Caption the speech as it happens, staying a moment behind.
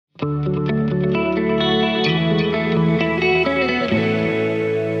Yeah,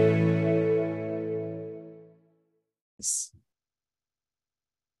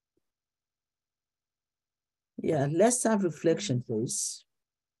 let's have reflection, please.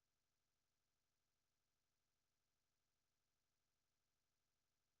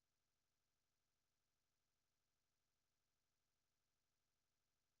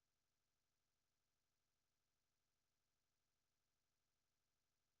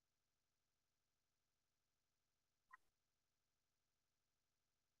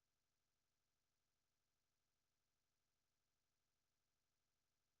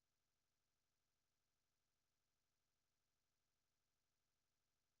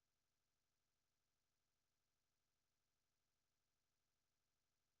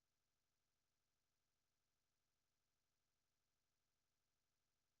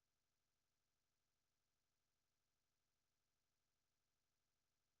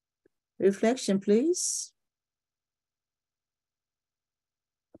 Reflection, please.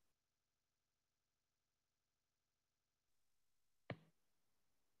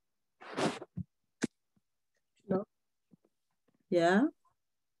 No. Yeah.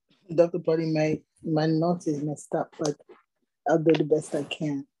 Dr. Pauline, my notes is messed up, but I'll do the best I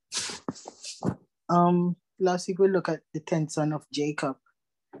can. Last week we look at the 10th son of Jacob.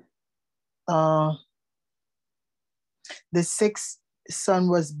 The 6th son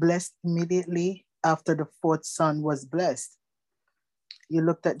was blessed immediately after the 4th son was blessed. You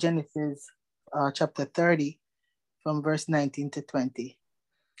looked at Genesis chapter 30 from verse 19 to 20.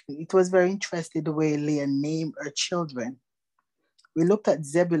 It was very interesting the way Leah named her children. We looked at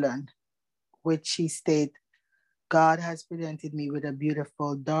Zebulun, which she stated, God has presented me with a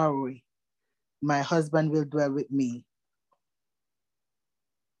beautiful dowry. My husband will dwell with me.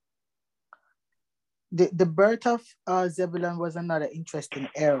 The birth of Zebulun was another interesting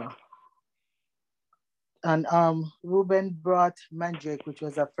era. And Reuben brought mandrake, which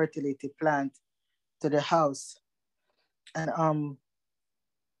was a fertility plant, to the house. And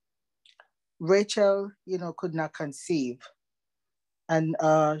Rachel, could not conceive. And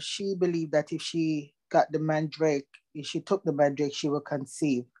she believed that if she got the mandrake, if she took the mandrake, she would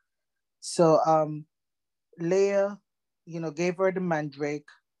conceive. So Leah, gave her the mandrake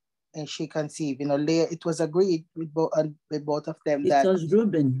and she conceived. Leah, it was agreed with both of them that... It was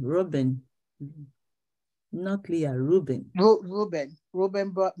Reuben. Not Leah, Reuben.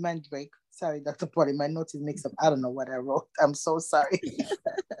 Reuben brought mandrake. Sorry, Dr. Pauline, my notes is mixed up. I don't know what I wrote. I'm so sorry.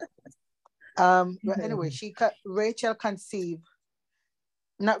 But anyway, Rachel conceived.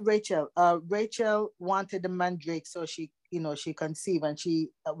 Not Rachel. Rachel wanted the mandrake, so she conceived, and she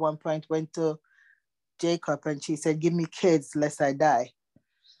at one point went to Jacob and she said, "Give me kids, lest I die."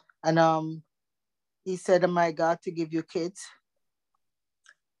 And he said, "Am I God to give you kids?"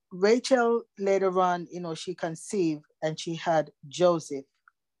 Rachel later on, she conceived and she had Joseph.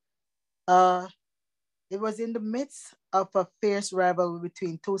 It was in the midst of a fierce rivalry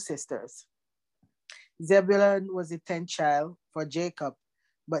between two sisters. Zebulun was the 10th child for Jacob,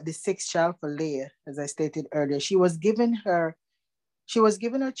 but the 6th child for Leah, as I stated earlier. Leah was given her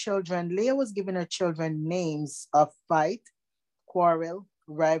children names of fight, quarrel,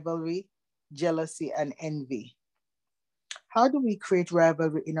 rivalry, jealousy, and envy. How do we create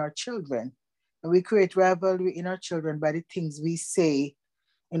rivalry in our children? And we create rivalry in our children by the things we say,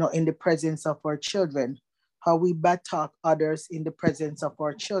 in the presence of our children. How we bad talk others in the presence of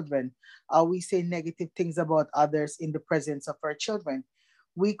our children. How we say negative things about others in the presence of our children.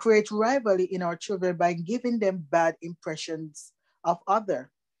 We create rivalry in our children by giving them bad impressions of others.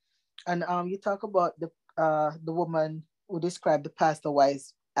 And you talk about the woman who described the pastor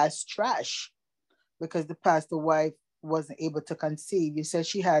wife as trash because the pastor wife wasn't able to conceive. You said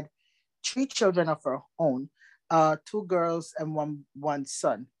she had 3 children of her own, 2 girls and one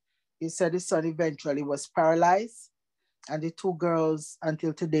son. You said the son eventually was paralyzed, and the 2 girls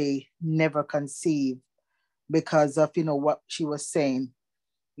until today never conceived because of what she was saying,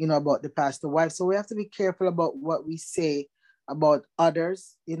 about the pastor wife. So we have to be careful about what we say about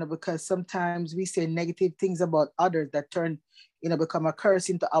others, because sometimes we say negative things about others that turn, become a curse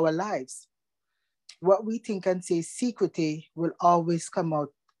into our lives. What we think and say secretly will always come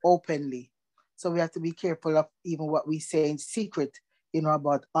out openly. So we have to be careful of even what we say in secret,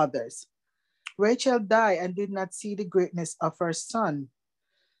 about others. Rachel died and did not see the greatness of her son.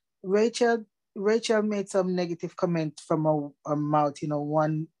 Rachel made some negative comment from her mouth,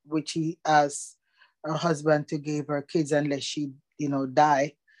 one which he asked her husband to give her kids unless she,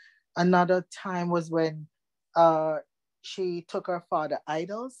 die. Another time was when she took her father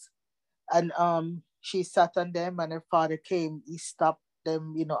idols and she sat on them and her father came, he stopped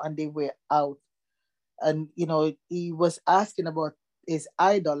them, on their way out. And, he was asking about his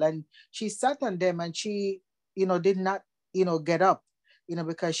idol, and she sat on them, and she, did not, get up,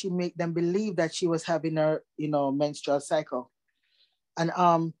 because she made them believe that she was having her, menstrual cycle. And,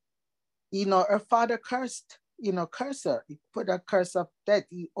 her father cursed her. He put a curse of death.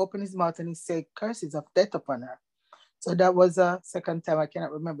 He opened his mouth and he said curses of death upon her. So that was a second time. I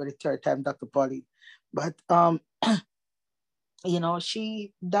cannot remember the third time, Dr. Pauline. But,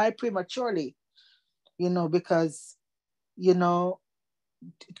 she died prematurely, because, you know,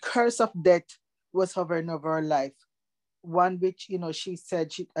 curse of death was hovering over her life. One which, she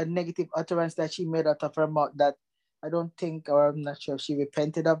said a negative utterance that she made out of her mouth that I don't think, or I'm not sure if she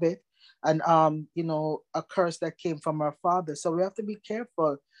repented of it. And, a curse that came from her father. So we have to be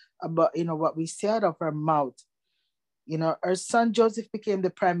careful about, what we say out of her mouth. Her son Joseph became the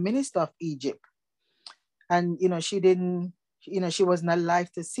prime minister of Egypt. And, she didn't, she wasn't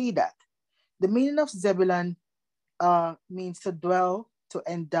alive to see that. The meaning of Zebulun means to dwell, to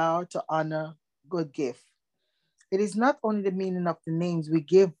endow, to honor, good gift. It is not only the meaning of the names we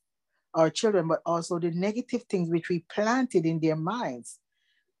give our children, but also the negative things which we planted in their minds.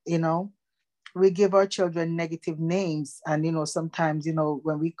 We give our children negative names, and sometimes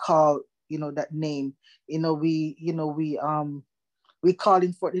when we call that name, we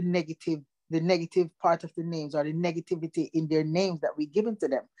calling for the negative part of the names, or the negativity in their names that we given to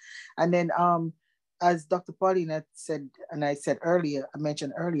them. And then as Dr. Pauline had said, and I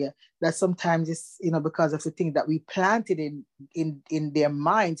mentioned earlier, that sometimes it's because of the things that we planted in their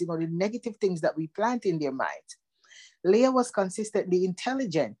minds, the negative things that we plant in their minds. Leah was consistently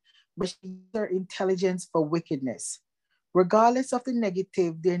intelligent, but she used her intelligence for wickedness. Regardless of the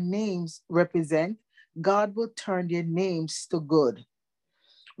negative their names represent, God will turn their names to good.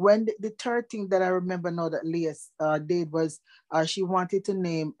 When the third thing that I remember now that Leah did was she wanted to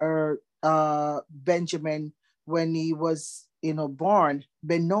name her Benjamin when he was born,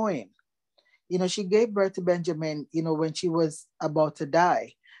 Benoin. She gave birth to Benjamin when she was about to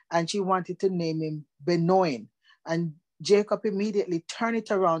die, and she wanted to name him Benoin. And Jacob immediately turned it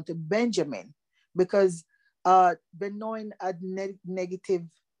around to Benjamin, because Benoin had negative,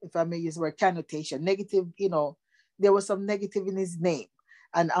 if I may use the word, connotation, negative, there was some negative in his name.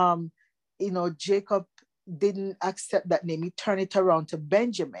 And, Jacob didn't accept that name. He turned it around to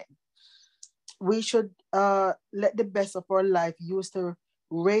Benjamin. We should let the best of our life use to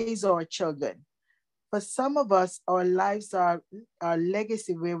raise our children. For some of us, our lives are our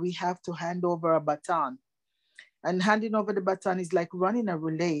legacy, where we have to hand over a baton. And handing over the baton is like running a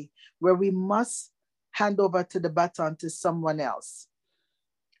relay, where we must hand over to the baton to someone else,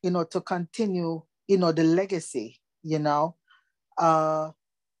 to continue, the legacy,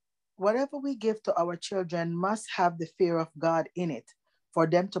 whatever we give to our children must have the fear of God in it for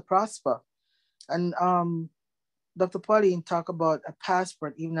them to prosper. And Dr. Pauline talked about a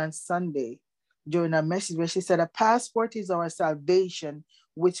passport even on Sunday during her message, where she said a passport is our salvation,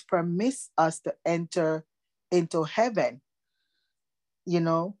 which permits us to enter into heaven.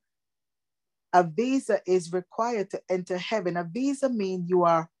 A visa is required to enter heaven. A visa means you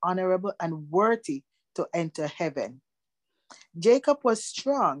are honorable and worthy to enter heaven. Jacob was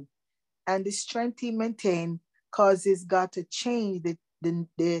strong, and the strength he maintained causes God to change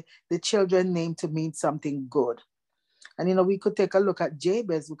the children's name to mean something good. And, we could take a look at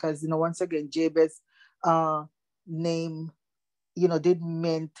Jabez, because, once again, Jabez name, didn't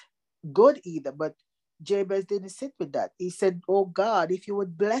mean good either, but Jabez didn't sit with that. He said, oh God, if you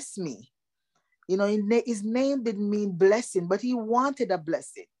would bless me. His name didn't mean blessing, but he wanted a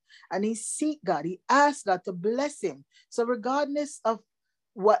blessing. And he seek God. He asked God to bless him. So regardless of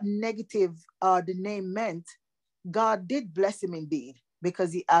what negative the name meant, God did bless him indeed,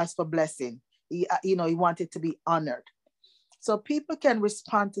 because he asked for blessing. He wanted to be honored. So people can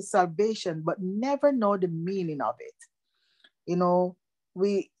respond to salvation, but never know the meaning of it.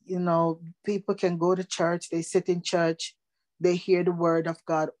 People can go to church, they sit in church, they hear the word of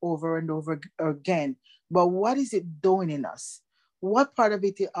God over and over again. But what is it doing in us? What part of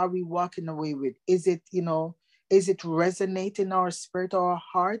it are we walking away with? Is it resonating our spirit or our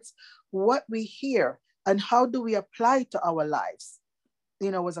hearts? What we hear, and how do we apply it to our lives?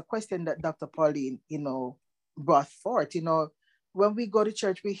 Was a question that Dr. Pauline, brought forth. When we go to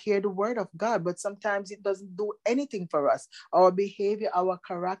church, we hear the word of God, but sometimes it doesn't do anything for us. Our behavior, our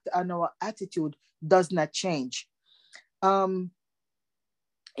character, and our attitude does not change.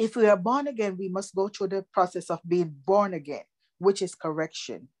 If we are born again, we must go through the process of being born again, which is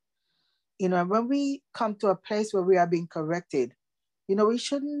correction. When we come to a place where we are being corrected, we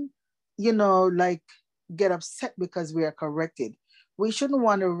shouldn't, get upset because we are corrected. We shouldn't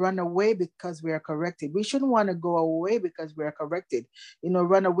want to run away because we are corrected. We shouldn't want to go away because we are corrected,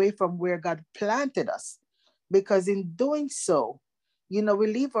 run away from where God planted us. Because in doing so, we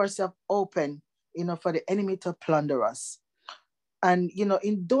leave ourselves open, for the enemy to plunder us. And,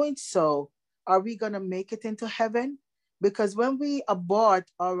 in doing so, are we going to make it into heaven? Because when we abort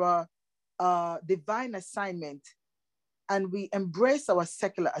our divine assignment and we embrace our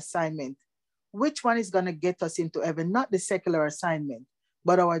secular assignment, which one is going to get us into heaven? Not the secular assignment,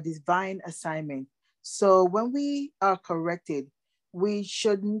 but our divine assignment. So when we are corrected, we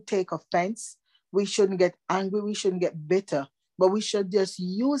shouldn't take offense. We shouldn't get angry. We shouldn't get bitter, but we should just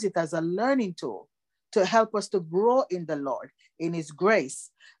use it as a learning tool to help us to grow in the Lord, in his grace.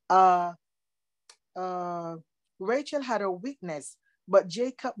 Rachel had a weakness, but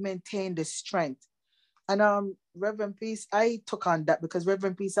Jacob maintained the strength. And Reverend Peace, I took on that because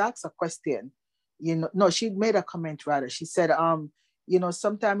Reverend Peace asked a question. No, she made a comment rather. She said,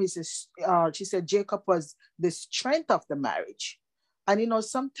 sometimes she said Jacob was the strength of the marriage. And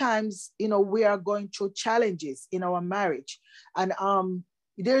sometimes we are going through challenges in our marriage. And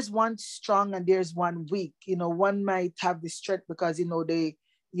there's one strong and there's one weak. One might have the strength because they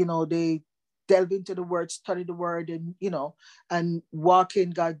delve into the word, study the word, and walk in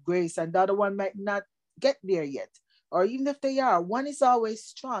God's grace. And the other one might not get there yet, or even if they are, one is always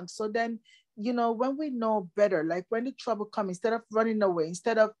strong. So then when we know better, like when the trouble comes, instead of running away,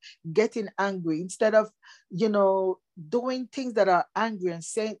 instead of getting angry, instead of doing things that are angry and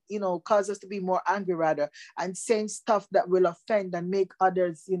saying cause us to be more angry rather, and saying stuff that will offend and make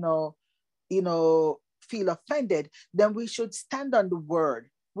others feel offended, then we should stand on the word.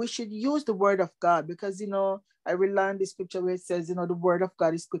 We should use the word of God because I rely on the scripture where it says, the word of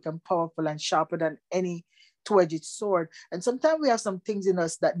God is quick and powerful and sharper than any two-edged sword. And sometimes we have some things in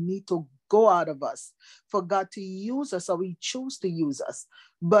us that need to go out of us for God to use us, or we choose to use us.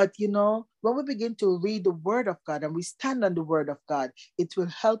 But, when we begin to read the word of God and we stand on the word of God, it will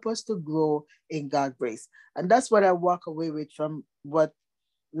help us to grow in God's grace. And that's what I walk away with from what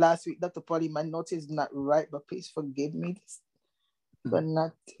last week, Dr. Pauline, my note is not right, but please forgive me for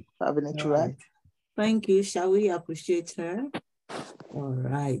not having it right. Thank you. Shall we appreciate her? All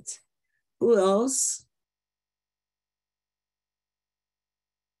right. Who else?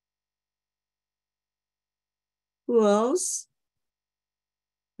 Who else?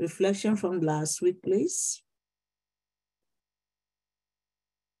 Reflection from last week, please.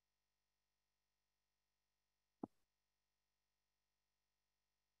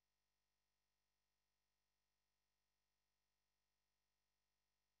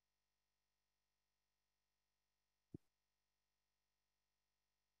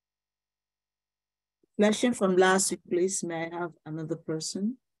 Reflection from last week, please. May I have another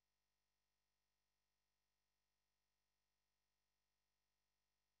person?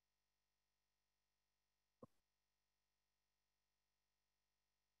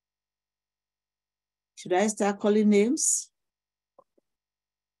 Should I start calling names?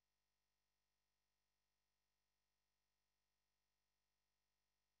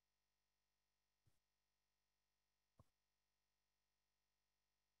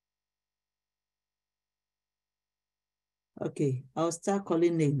 Okay, I'll start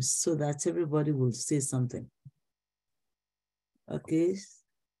calling names so that everybody will say something. Okay,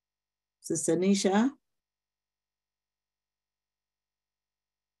 Sister Nisha.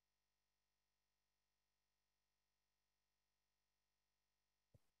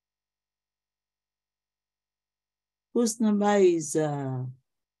 Whose number is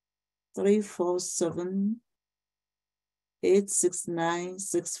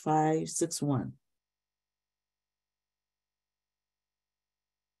 347-869-6561.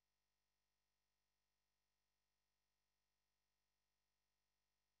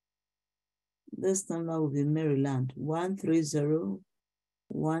 This number will be Maryland,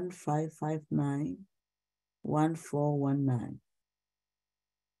 130-1559-1419.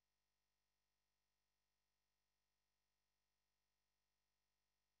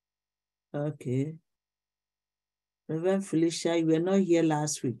 Okay. Reverend Felicia, you were not here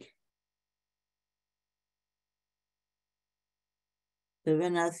last week.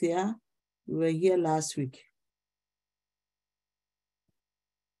 Reverend Athea, you were here last week.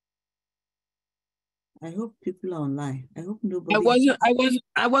 I hope people are online. I hope nobody.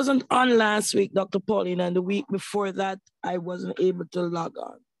 I wasn't on last week, Dr. Pauline, and the week before that, I wasn't able to log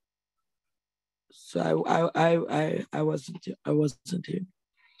on. So I wasn't here.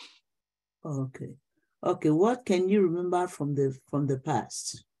 Okay. Okay, what can you remember from the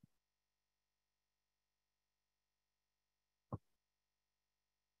past?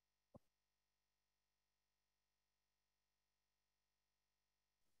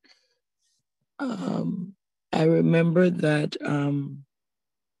 I remember that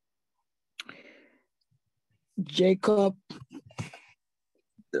Jacob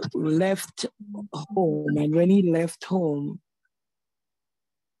left home, and when he left home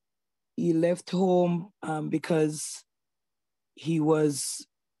because he wasn't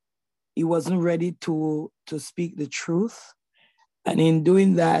ready to speak the truth, and in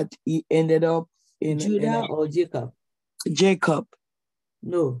doing that, he ended up in Judah or Jacob? Jacob.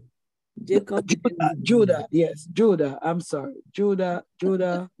 No, Jacob. Judah. Yes, Judah. I'm sorry, Judah.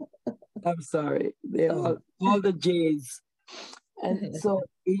 I'm sorry. They all the J's. And so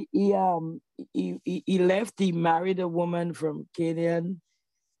he left. He married a woman from Canaan,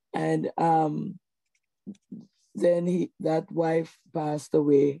 and then that wife passed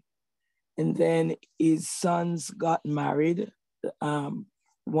away, and then his sons got married.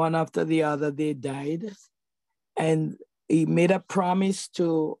 One after the other, they died, and he made a promise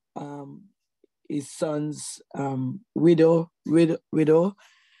to his son's widow,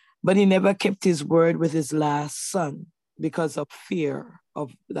 but he never kept his word with his last son because of fear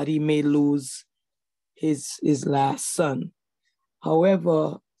of that he may lose his last son.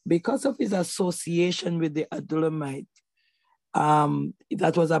 However, because of his association with the Adullamite,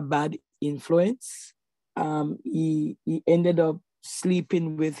 that was a bad influence. He ended up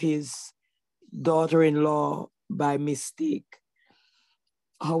sleeping with his daughter-in-law by mistake.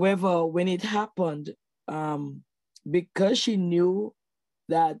 However, when it happened, because she knew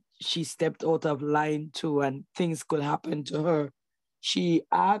that she stepped out of line too and things could happen to her, she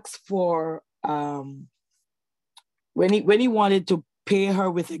asked for, when he wanted to pay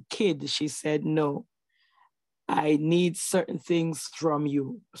her with a kid, she said, no, I need certain things from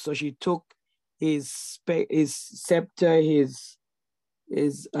you. So she took his scepter, his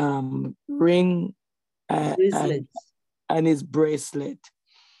ring, and his bracelet.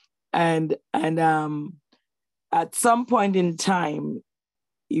 And at some point in time,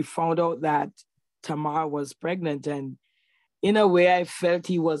 he found out that Tamar was pregnant. And in a way, I felt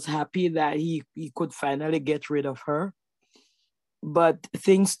he was happy that he could finally get rid of her. But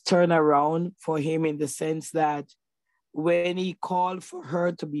things turned around for him in the sense that when he called for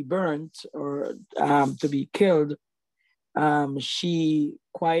her to be burnt or to be killed, she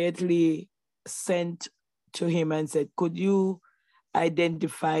quietly sent to him and said, could you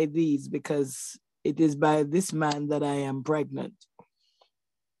identify these, because it is by this man that I am pregnant.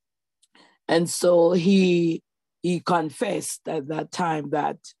 And so he confessed at that time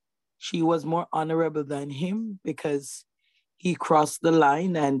that she was more honorable than him because he crossed the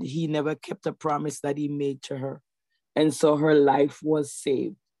line and he never kept a promise that he made to her. And so her life was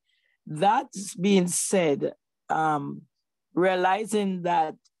saved. That being said, realizing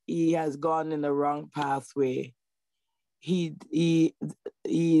that he has gone in the wrong pathway, he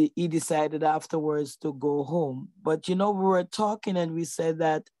decided afterwards to go home. But we were talking and we said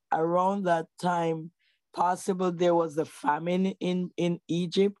that around that time, possible there was a famine in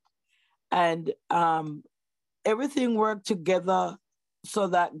Egypt, and everything worked together so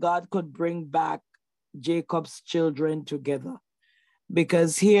that God could bring back Jacob's children together.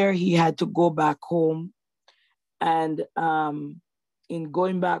 Because here he had to go back home, and in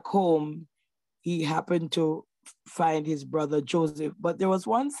going back home, he happened to find his brother Joseph. But there was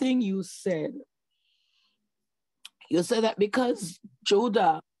one thing you said. You said that because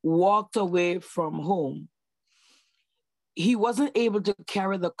Judah walked away from home, he wasn't able to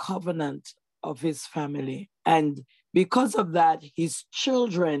carry the covenant of his family. And because of that, his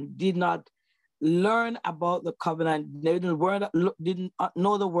children did not learn about the covenant. They didn't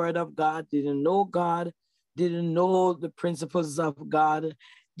know the word of God, didn't know the principles of God,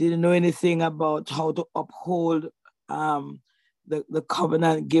 didn't know anything about how to uphold the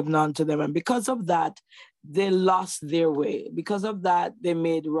covenant given unto them. And because of that, they lost their way. Because of that, they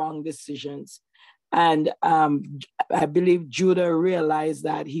made wrong decisions. And I believe Judah realized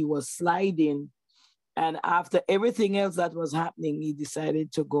that he was sliding. And after everything else that was happening, he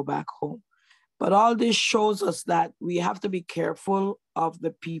decided to go back home. But all this shows us that we have to be careful of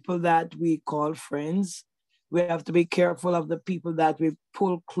the people that we call friends. We have to be careful of the people that we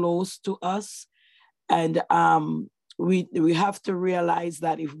pull close to us. And we have to realize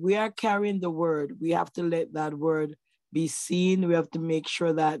that if we are carrying the word, we have to let that word be seen. We have to make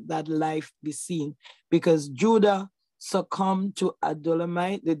sure that that life be seen, because Judah succumbed to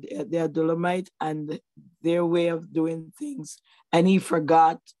Adullamite, the Adullamite and their way of doing things. And he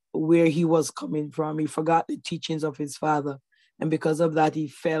forgot where he was coming from. He forgot the teachings of his father. And because of that, he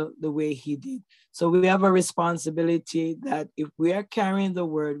fell the way he did. So we have a responsibility that if we are carrying the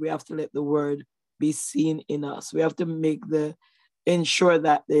word, we have to let the word be seen in us. We have to make the ensure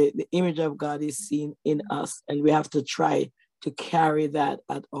that the image of God is seen in us, and we have to try to carry that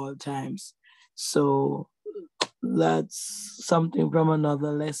at all times. So that's something from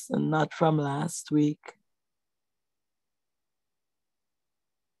another lesson, not from last week.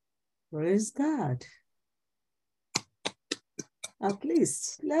 Praise God. At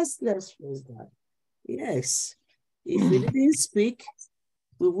least, let's praise God. Yes. If we didn't speak,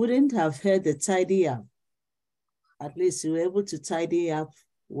 we wouldn't have heard the tidy up. At least you were able to tidy up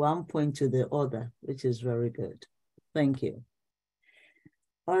one point to the other, which is very good. Thank you.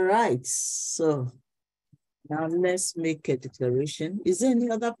 All right, so now let's make a declaration. Is there any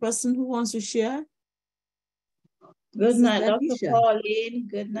other person who wants to share? Good Sister night, Dr. Nisha. Pauline.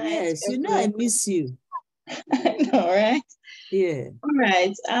 Good night. Yes, you know I miss you. I know, right? Yeah. All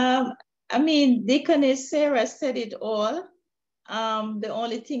right. I mean, Deaconess Sarah said it all. The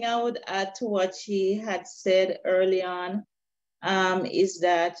only thing I would add to what she had said early on is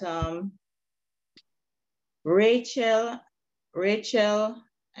that Rachel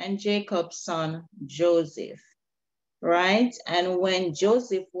and Jacob's son, Joseph, right? And when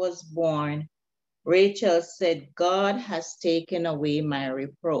Joseph was born, Rachel said, God has taken away my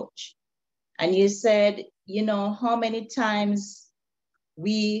reproach. And you said, you know, how many times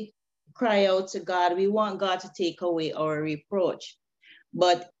we cry out to God, we want God to take away our reproach,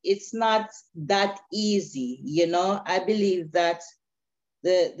 but it's not that easy. You know, I believe that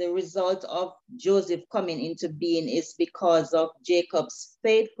the result of Joseph coming into being is because of Jacob's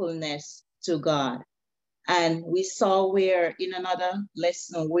faithfulness to God. And we saw where in another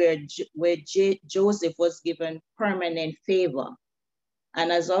lesson where Joseph was given permanent favor.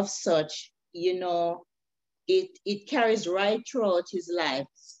 And as of such, you know, it carries right throughout his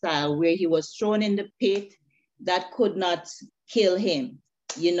lifestyle, where he was thrown in the pit that could not kill him.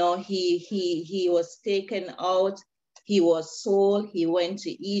 You know, he was taken out, he was sold, he went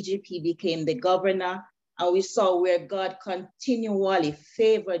to Egypt, he became the governor. And we saw where God continually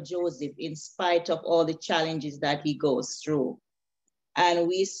favored Joseph in spite of all the challenges that he goes through. And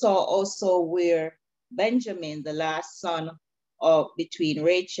we saw also where Benjamin, the last son of between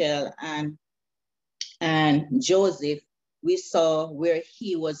Rachel and Joseph, we saw where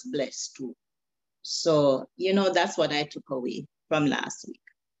he was blessed too. So, you know, that's what I took away from last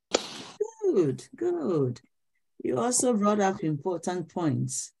week. Good, good. You also brought up important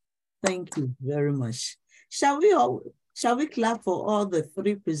points. Thank you very much. Shall we clap for all the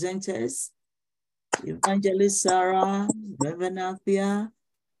three presenters? Evangelist Sarah, Reverend Althea,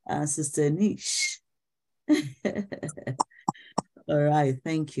 and Sister Nish. All right,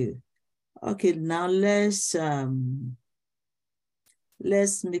 thank you. Okay, now let's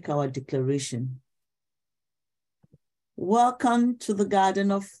make our declaration. Welcome to the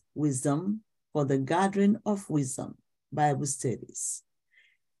Garden of Wisdom for the Gathering of Wisdom Bible Studies.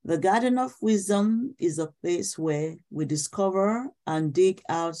 The Garden of Wisdom is a place where we discover and dig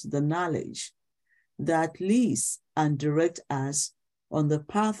out the knowledge that leads and directs us on the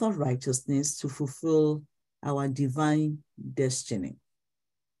path of righteousness to fulfill our divine destiny.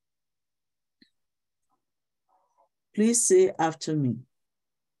 Please say after me.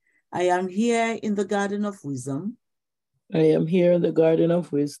 I am here in the Garden of Wisdom. I am here in the Garden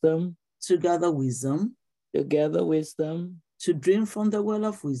of Wisdom. To gather wisdom. To gather wisdom. To drink from the well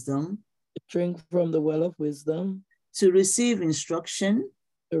of wisdom. To drink from the well of wisdom. To receive instruction.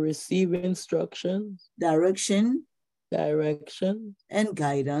 To receive instruction. Direction. And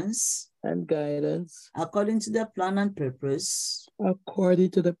guidance. According to the plan and purpose.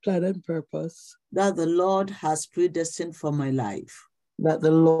 According to the plan and purpose. That the Lord has predestined for my life. That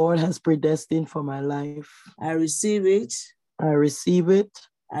the Lord has predestined for my life. I receive it. I receive it.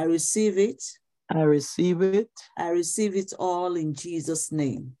 I receive it. I receive it. I receive it all in Jesus'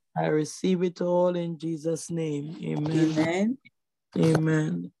 name. I receive it all in Jesus' name. Amen. Amen.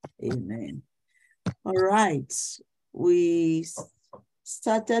 Amen. Amen. All right. We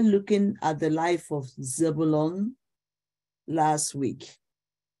started looking at the life of Zebulun last week.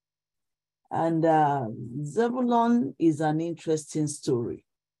 And Zebulun is an interesting story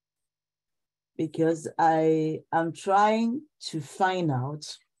because I am trying to find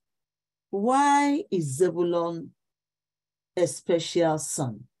out, why is Zebulun a special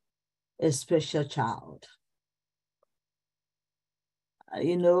son, a special child?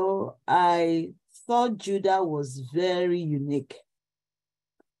 You know, I thought Judah was very unique,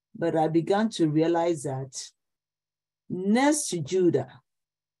 but I began to realize that next to Judah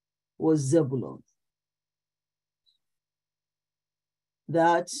was Zebulun.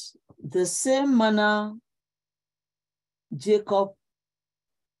 That the same manner Jacob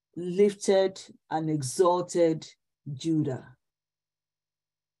lifted and exalted Judah,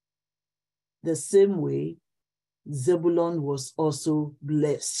 The same way, Zebulun was also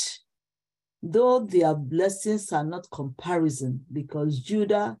blessed. Though their blessings are not comparison, because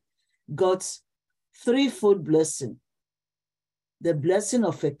Judah got threefold blessing: the blessing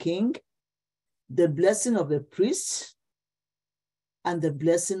of a king, the blessing of a priest, and the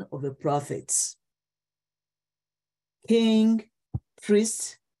blessing of a prophet. King,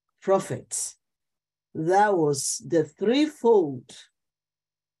 priest, prophet. That was the threefold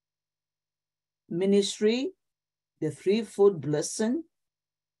ministry, the threefold blessing,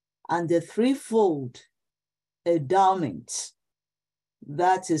 and the threefold endowment.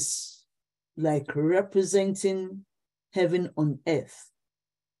 That is like representing heaven on earth.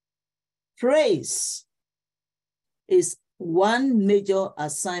 Praise is one major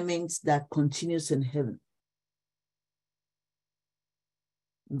assignment that continues in heaven.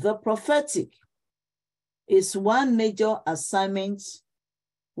 The prophetic is one major assignment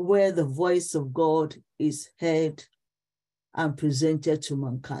where the voice of God is heard and presented to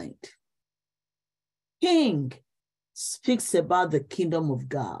mankind. King speaks about the kingdom of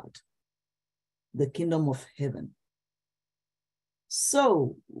God, the kingdom of heaven.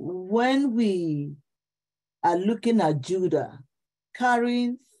 So when we are looking at Judah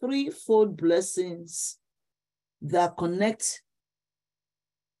carrying threefold blessings that connect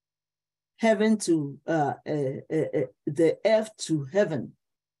heaven to the earth to heaven,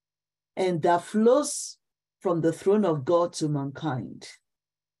 and that flows from the throne of God to mankind,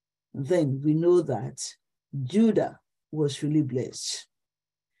 then we know that Judah was really blessed.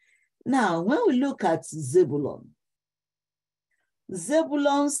 Now, when we look at Zebulun,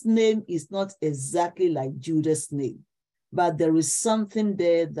 Zebulun's name is not exactly like Judah's name, but there is something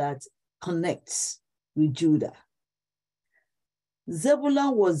there that connects with Judah.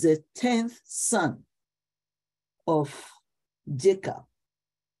 Zebulun was the 10th son of Jacob,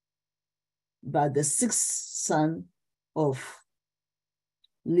 but the 6th son of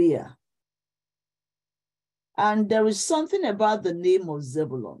Leah. And there is something about the name of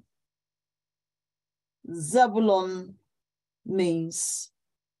Zebulun. Zebulun means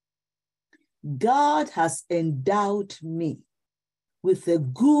God has endowed me with a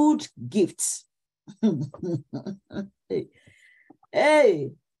good gift.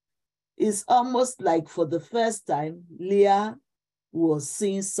 Hey, it's almost like for the first time, Leah was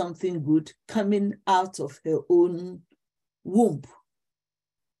seeing something good coming out of her own womb.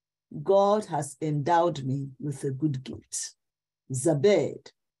 God has endowed me with a good gift.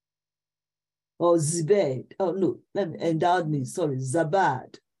 Zabed, or Zebed, oh no, endowed me, sorry,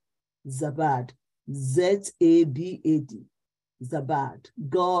 Zabad, Z-A-B-A-D, Zabad.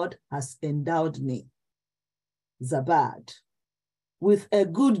 God has endowed me, Zabad, with a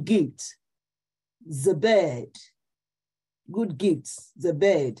good gift, Zebed, good gifts,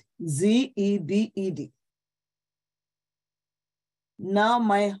 Zebed, Z-E-B-E-D. Now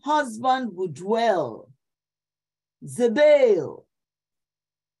my husband would dwell, Zebel.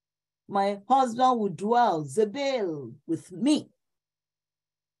 My husband would dwell, Zebel, with me,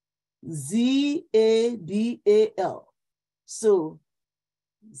 Z-A-B-A-L. So,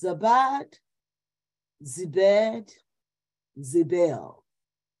 Zabad, Zebed, Zebel.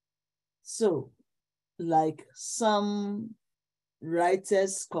 So, like some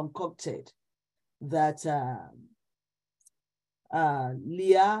writers concocted that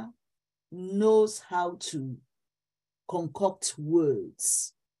Leah knows how to concoct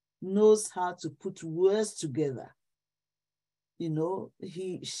words, knows how to put words together. You know,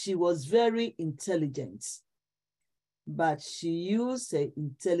 she was very intelligent, but she used her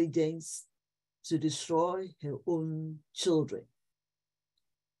intelligence to destroy her own children.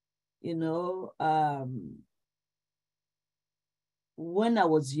 You know, when I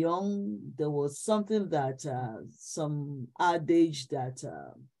was young, there was something that some adage that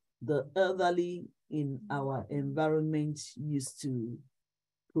the elderly in our environment used to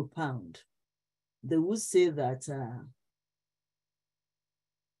propound. They would say that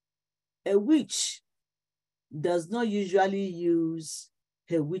a witch does not usually use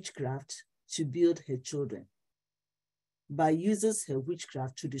her witchcraft to build her children, but uses her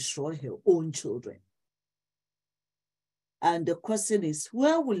witchcraft to destroy her own children. And the question is,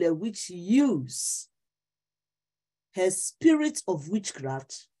 where will a witch use her spirit of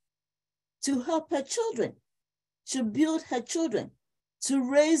witchcraft to help her children, to build her children, to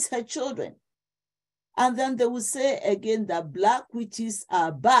raise her children? And then they will say again that black witches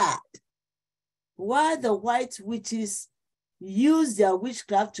are bad, while the white witches use their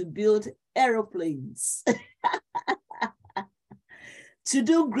witchcraft to build aeroplanes, to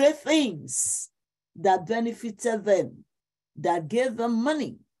do great things that benefited them, that gave them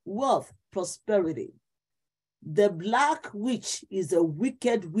money, wealth, prosperity. The black witch is a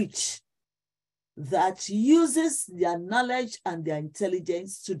wicked witch that uses their knowledge and their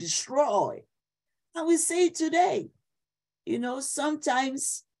intelligence to destroy. And we say today, you know,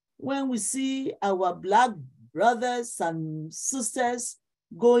 sometimes when we see our black brothers and sisters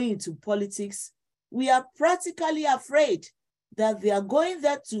going into politics, we are practically afraid that they are going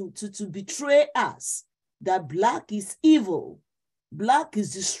there to betray us, that black is evil, black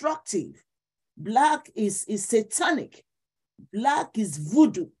is destructive, black is satanic, black is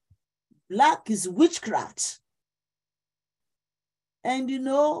voodoo, black is witchcraft. And you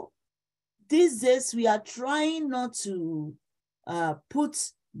know, these days we are trying not to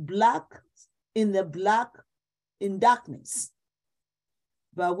put black in darkness.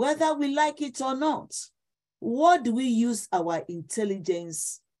 But whether we like it or not, what do we use our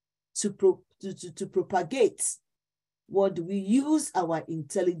intelligence to propagate? What do we use our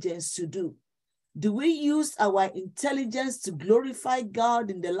intelligence to do? Do we use our intelligence to glorify God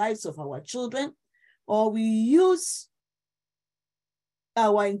in the lives of our children? Or we use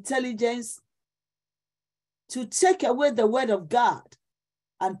our intelligence to take away the word of God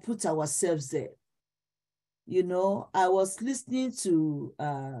and put ourselves there? You know, I was listening to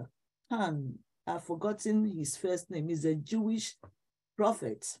I've forgotten his first name. He's a Jewish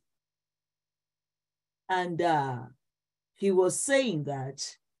prophet. And he was saying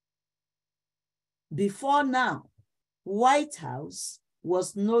that before now, White House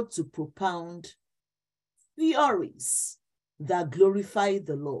was not to propound theories that glorify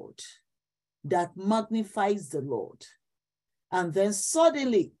the Lord, that magnifies the Lord. And then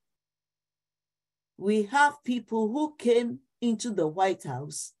suddenly, we have people who came into the White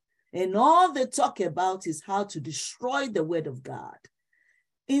House and all they talk about is how to destroy the word of God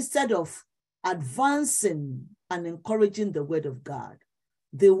instead of advancing and encouraging the word of God.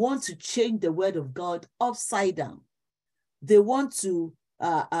 They want to change the word of God upside down. They want to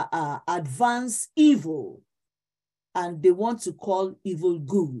advance evil, and they want to call evil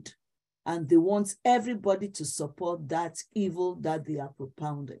good. And they want everybody to support that evil that they are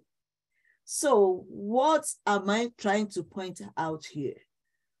propounding. So what am I trying to point out here?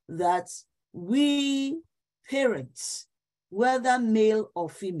 That we parents, whether male or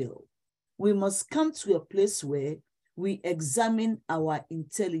female, we must come to a place where we examine our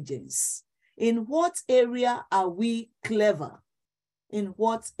intelligence. In what area are we clever? In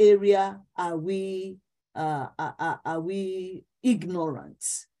what area are we ignorant?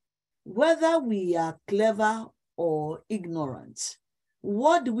 Whether we are clever or ignorant,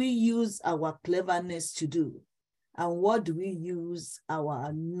 what do we use our cleverness to do? And what do we use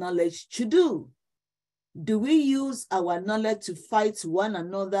our knowledge to do? Do we use our knowledge to fight one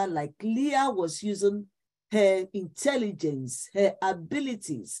another like Leah was using her intelligence, her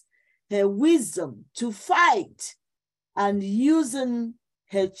abilities, her wisdom to fight, and using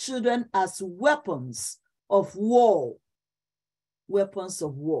her children as weapons of war? Weapons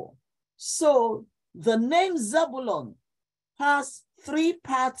of war. So the name Zebulun has 3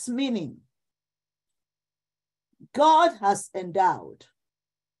 parts meaning. God has endowed.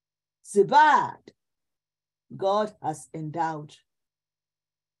 Zebad, God has endowed.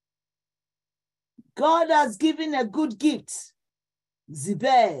 God has given a good gift.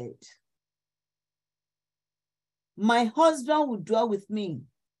 Zebed, my husband will dwell with me.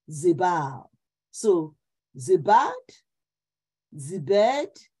 Zebal. So Zebad,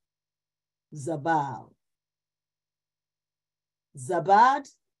 Zebed, Zabal. Zabad,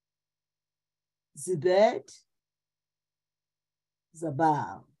 Zebed,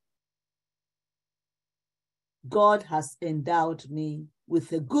 Zabal. God has endowed me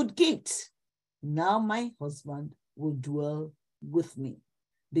with a good gift. Now my husband will dwell with me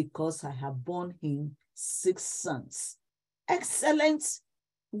because I have borne him 6 sons. Excellent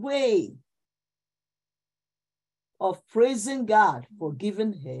way of praising God for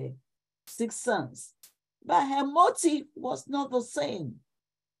giving her 6 sons. But her motive was not the same.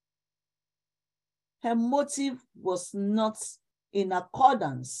 Her motive was not in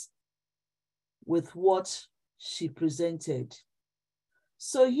accordance with what she presented.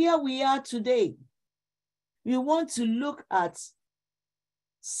 So here we are today. We want to look at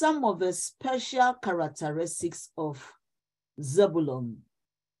some of the special characteristics of Zebulun.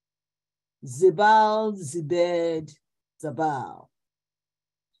 Zebal, Zebed, Zabal.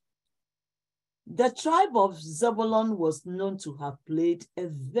 The tribe of Zebulun was known to have played a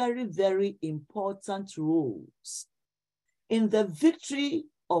very, very important role in the victory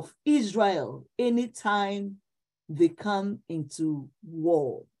of Israel anytime they come into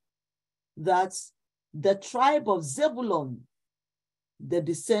war. That the tribe of Zebulun the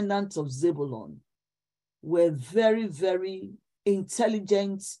descendants of Zebulun, were very, very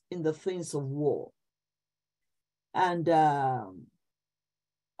intelligent in the things of war. And there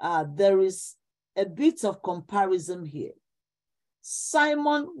is a bit of comparison here.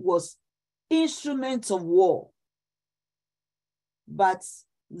 Simon was instrument of war, but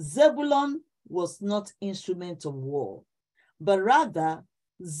Zebulun was not instrument of war, but rather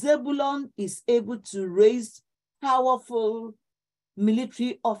Zebulun is able to raise powerful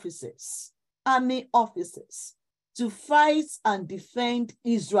military officers, army officers, to fight and defend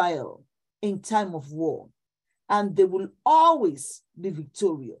Israel in time of war, and they will always be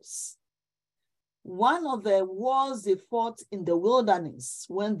victorious. One of the wars they fought in the wilderness,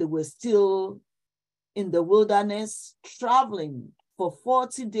 when they were still in the wilderness, traveling for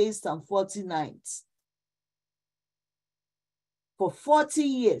 40 days and 40 nights, for 40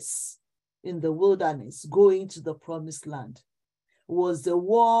 years in the wilderness, going to the promised land, was the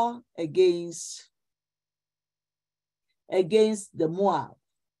war against the Moab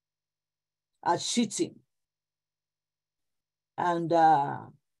at Shittim. And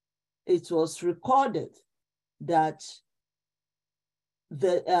it was recorded that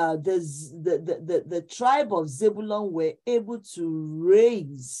the tribe of Zebulun were able to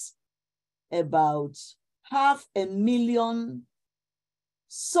raise about 500,000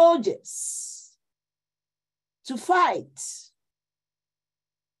 soldiers to fight.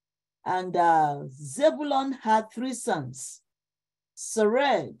 And Zebulun had 3 sons,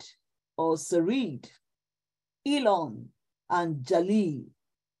 Sered, Elon, and Jalil.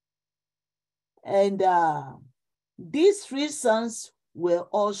 And these 3 sons were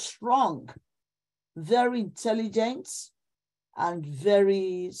all strong, very intelligent, and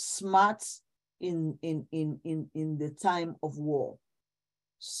very smart in the time of war.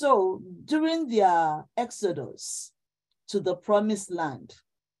 So during their exodus to the promised land,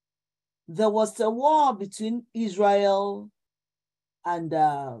 there was a war between Israel and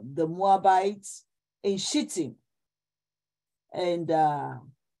the Moabites in Shittim. And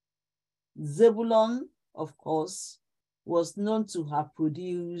Zebulun, of course, was known to have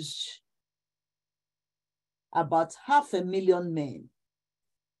produced about 500,000 men,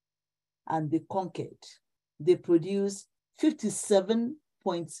 and they conquered. They produced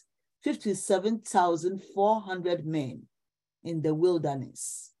 57,400 men in the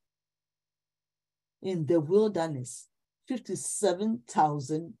wilderness. In the wilderness,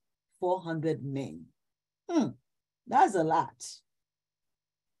 57,400 men. That's a lot.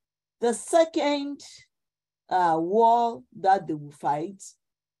 The second war that they will fight,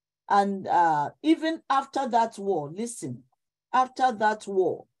 and even after that war, listen, after that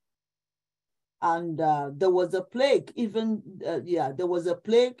war, and there was a plague, there was a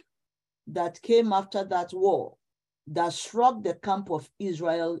plague that came after that war that struck the camp of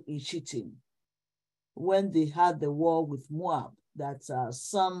Israel in Shittim when they had the war with Moab, that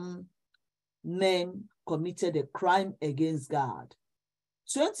some men committed a crime against God.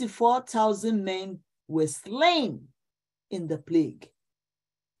 24,000 men were slain in the plague.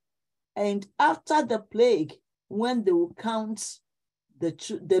 And after the plague, when they will count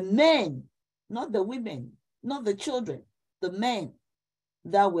the men, not the women, not the children, the men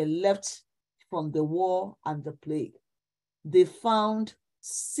that were left from the war and the plague, they found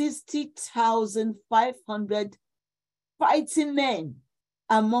 60,500 fighting men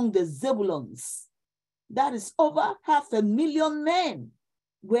among the Zebulons. That is over 500,000 men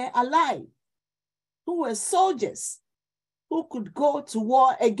were alive, who were soldiers, who could go to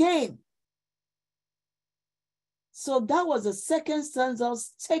war again. So that was the second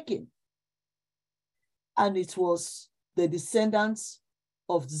census taken. And it was the descendants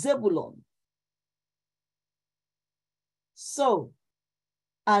of Zebulun. So,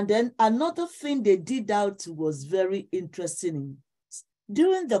 and then another thing they did out was very interesting.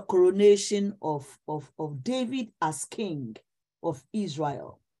 During the coronation of David as king of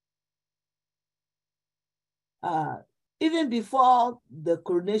Israel, even before the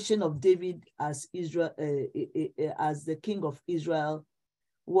coronation of David as as the king of Israel,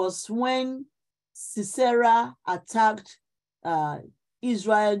 was when Sisera attacked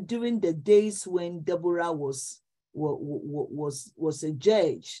Israel during the days when Deborah was a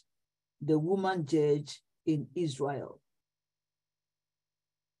judge, the woman judge in Israel.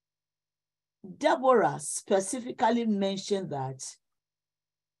 Deborah specifically mentioned that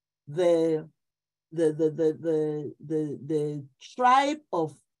the tribe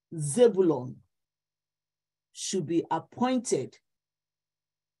of Zebulun should be appointed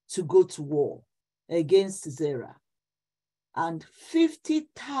to go to war against Sisera, and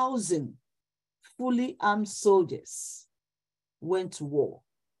 50,000 fully armed soldiers went to war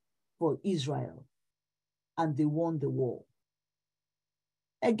for Israel, and they won the war.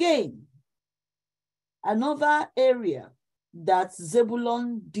 Again, another area that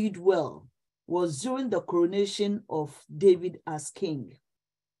Zebulun did well was during the coronation of David as king.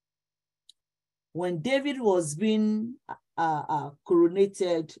 When David was being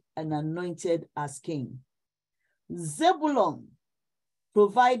coronated and anointed as king, Zebulun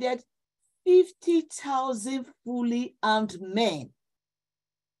provided 50,000 fully armed men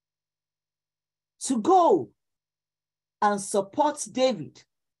to go and support David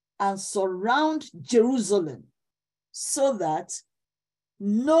and surround Jerusalem so that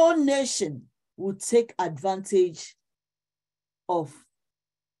no nation would take advantage of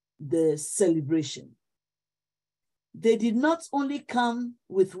the celebration. They did not only come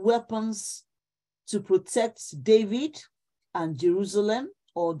with weapons to protect David and Jerusalem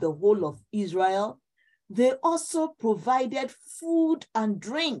or the whole of Israel, they also provided food and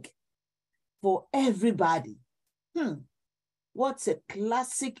drink for everybody. What a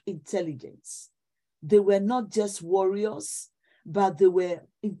classic intelligence. They were not just warriors, but they were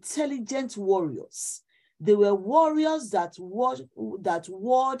intelligent warriors. They were warriors that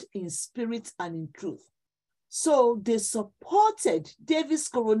warred in spirit and in truth. So they supported David's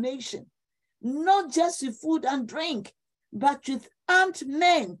coronation, not just with food and drink, but with armed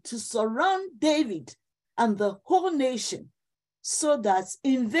men to surround David and the whole nation, so that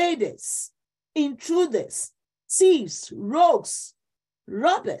invaders, intruders, thieves, rogues,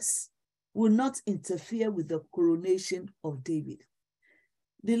 robbers will not interfere with the coronation of David.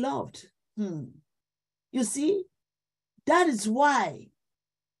 Beloved, you see, that is why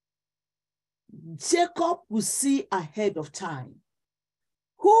Jacob will see ahead of time.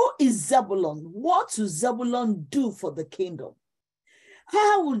 Who is Zebulun? What will Zebulun do for the kingdom?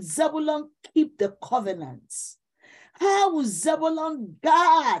 How will Zebulun keep the covenants? How will Zebulun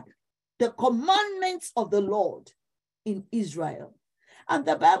guard the commandments of the Lord in Israel? And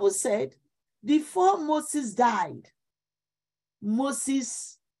the Bible said, before Moses died,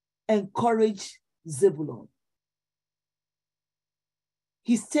 Moses encouraged Zebulun.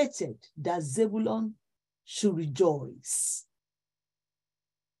 He stated that Zebulun should rejoice.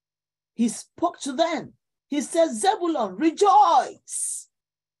 He spoke to them. He said, Zebulun, rejoice.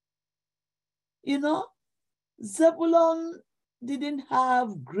 You know, Zebulun didn't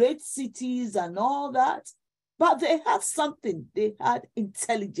have great cities and all that, but they had something. They had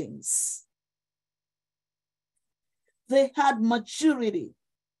intelligence. They had maturity.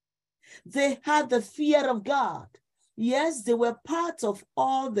 They had the fear of God. Yes, they were part of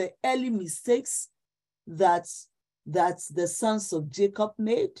all the early mistakes that the sons of Jacob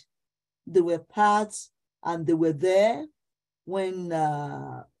made. They were part, and they were there when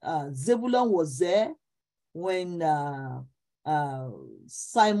Zebulun was there, when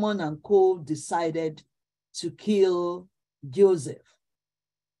Simon and Co decided to kill Joseph.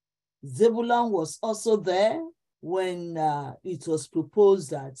 Zebulun was also there when it was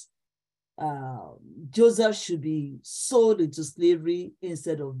proposed that Joseph should be sold into slavery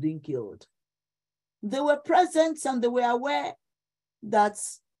instead of being killed. They were present and they were aware that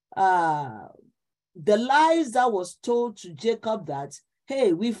the lies that was told to Jacob that,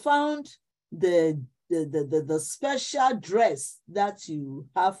 hey, we found the special dress that you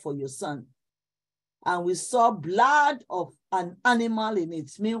have for your son, and we saw blood of an animal in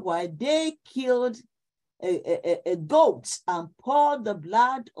it. Meanwhile, they killed a goat and poured the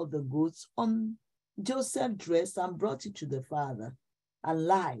blood of the goats on Joseph's dress and brought it to the father and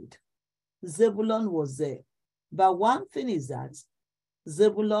lied. Zebulun was there. But one thing is that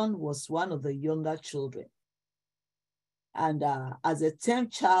Zebulun was one of the younger children. And as a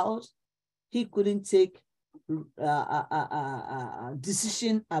 10th child, he couldn't take a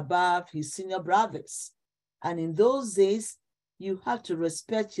decision above his senior brothers. And in those days, you had to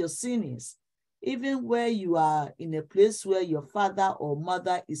respect your seniors, even where you are in a place where your father or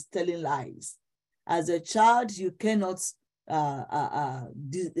mother is telling lies. As a child, you cannot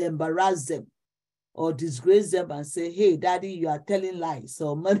embarrass them or disgrace them and say, hey, daddy, you are telling lies,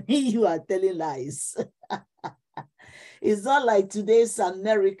 or mommy, you are telling lies. It's not like today's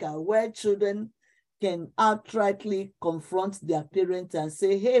America, where children can outrightly confront their parents and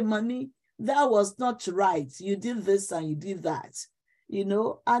say, hey, mommy, that was not right. You did this and you did that. You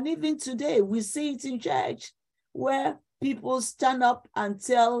know, and even today, we see it in church, where people stand up and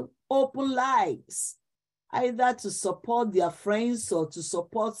tell open lies, either to support their friends or to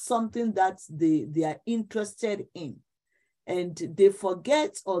support something that they are interested in. And they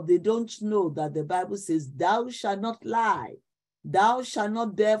forget, or they don't know, that the Bible says, thou shalt not lie. Thou shalt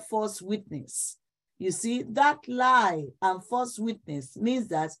not bear false witness. You see, that lie and false witness means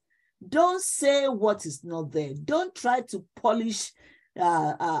that don't say what is not there. Don't try to polish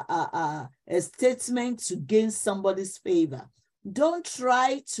a statement to gain somebody's favor. Don't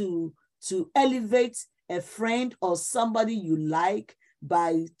try to elevate a friend or somebody you like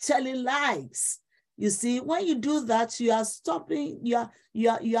by telling lies. You see, when you do that, you are stopping, you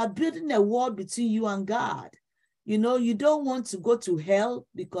are building a wall between you and God. You know, you don't want to go to hell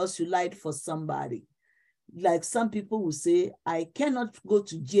because you lied for somebody. Like some people will say, I cannot go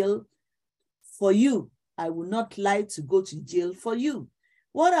to jail for you. I will not lie to go to jail for you.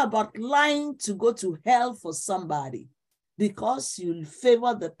 What about lying to go to hell for somebody? Because you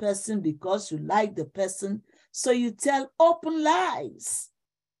favor the person, because you like the person, so you tell open lies,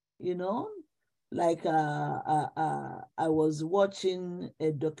 you know? Like I was watching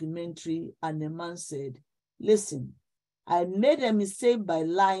a documentary and a man said, listen, I made a mistake by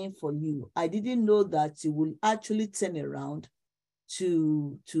lying for you. I didn't know that you will actually turn around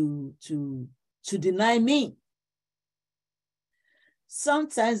to deny me.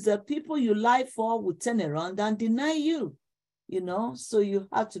 Sometimes the people you lie for will turn around and deny you, you know? So you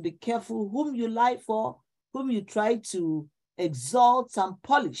have to be careful whom you lie for, whom you try to exalt and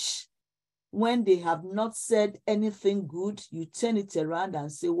polish. When they have not said anything good, you turn it around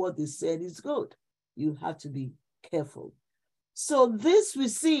and say what they said is good. You have to be careful. So this we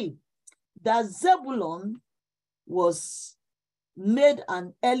see that Zebulun was made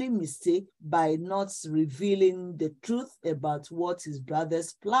an early mistake by not revealing the truth about what his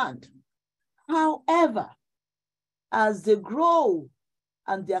brothers planned. However, as they grow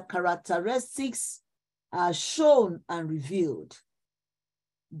and their characteristics are shown and revealed,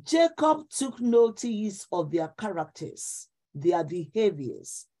 Jacob took notice of their characters, their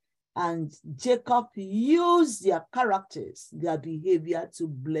behaviors, and Jacob used their characters, their behavior to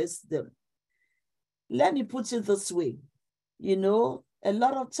bless them. Let me put it this way. You know, a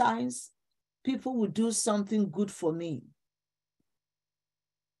lot of times people will do something good for me.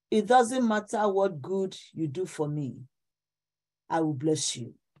 It doesn't matter what good you do for me. I will bless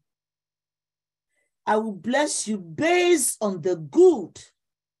you. I will bless you based on the good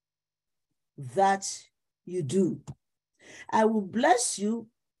that you do. I will bless you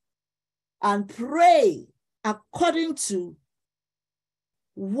and pray according to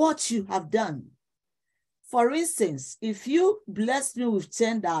what you have done. For instance, if you bless me with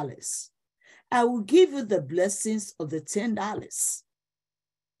 $10, I will give you the blessings of the $10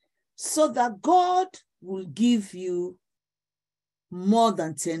 so that God will give you more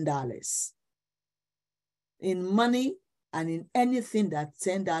than $10 in money and in anything that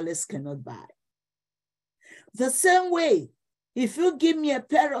 $10 cannot buy. The same way, if you give me a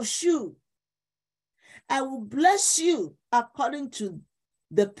pair of shoes, I will bless you according to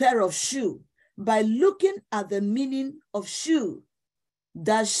the pair of shoes by looking at the meaning of shoe.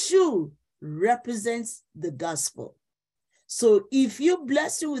 That shoe represents the gospel. So if you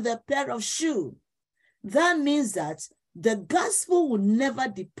bless you with a pair of shoes, that means that the gospel will never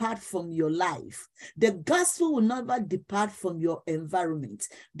depart from your life. The gospel will never depart from your environment.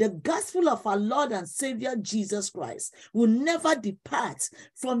 The gospel of our Lord and Savior Jesus Christ will never depart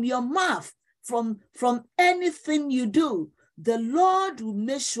from your mouth, from anything you do. The Lord will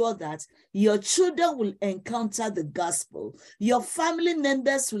make sure that your children will encounter the gospel. Your family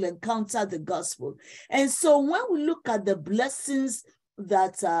members will encounter the gospel. And so when we look at the blessings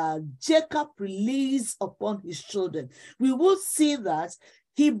that Jacob released upon his children, we will see that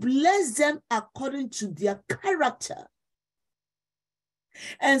he blessed them according to their character.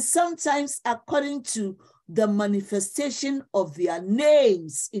 And sometimes according to the manifestation of their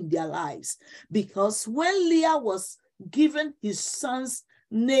names in their lives. Because when Leah was given his sons'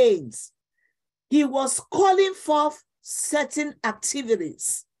 names, he was calling forth certain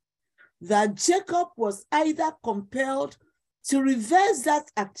activities that Jacob was either compelled to reverse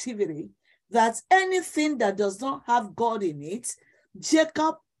that activity, that anything that does not have God in it,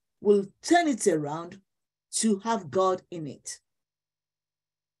 Jacob will turn it around to have God in it.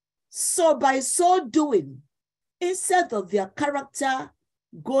 So by so doing, instead of their character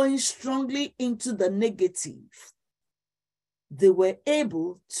going strongly into the negative, they were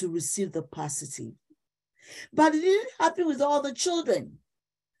able to receive the positive. But it didn't happen with all the children.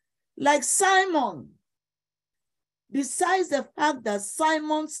 Like Simon, besides the fact that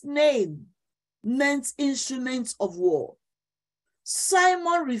Simon's name meant instruments of war,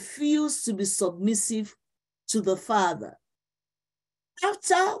 Simon refused to be submissive to the father.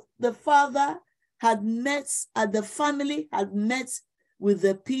 After the father had met, the family had met with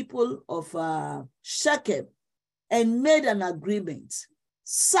the people of Shechem and made an agreement,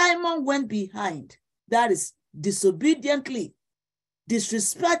 Simon went behind that is disobediently,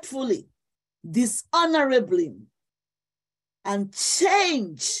 disrespectfully, dishonorably, and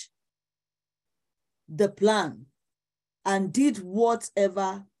change the plan and did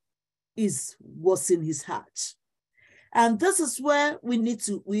whatever was in his heart. And this is where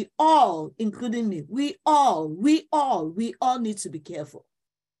we all, including me, we all need to be careful.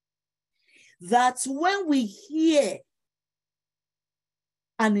 That when we hear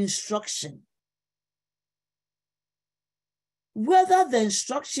an instruction, whether the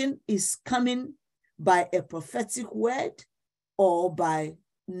instruction is coming by a prophetic word or by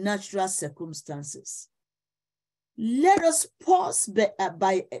natural circumstances, let us pause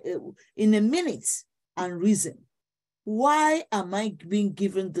in a minute and reason. Why am I being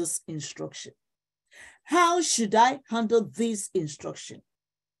given this instruction? How should I handle this instruction?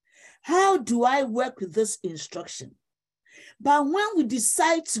 How do I work with this instruction? But when we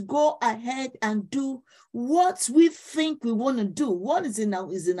decide to go ahead and do what we think we want to do, what is in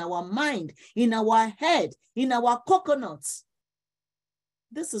our mind, in our head, in our coconuts,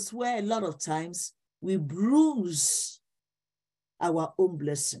 this is where a lot of times we bruise our own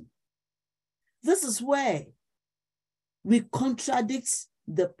blessing. This is where we contradict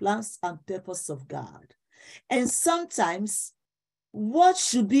the plans and purpose of God. And sometimes what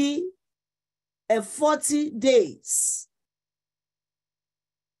should be a 40 days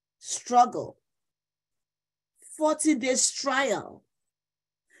struggle, 40 days trial,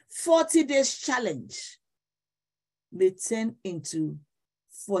 40 days challenge may turn into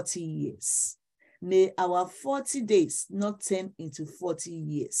 40 years. May our 40 days not turn into 40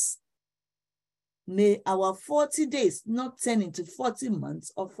 years. May our 40 days not turn into 40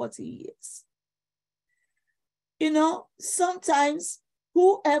 months or 40 years. You know, sometimes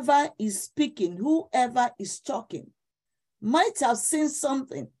whoever is speaking, whoever is talking, might have seen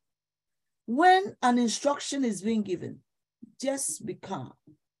something. When an instruction is being given, just be calm.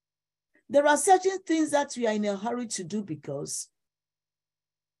 There are certain things that we are in a hurry to do because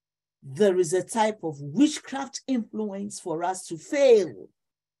there is a type of witchcraft influence for us to fail,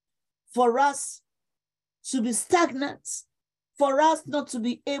 for us to be stagnant, for us not to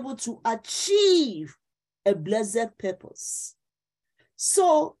be able to achieve a blessed purpose.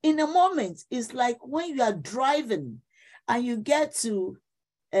 So in a moment, it's like when you are driving and you get to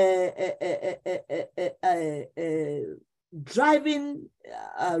driving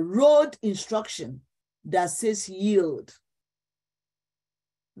road instruction that says yield.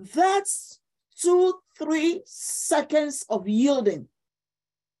 That's 2-3 seconds of yielding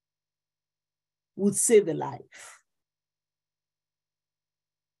would save a life.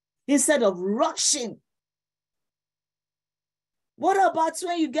 Instead of rushing. What about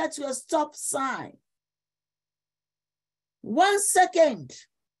when you get to a stop sign? 1 second.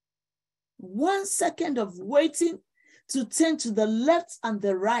 1 second of waiting to turn to the left and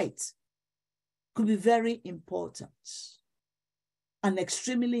the right could be very important and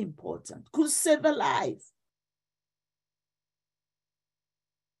extremely important. Could save a life.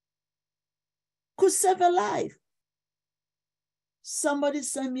 Could save a life. Somebody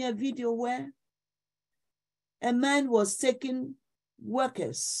sent me a video where a man was taking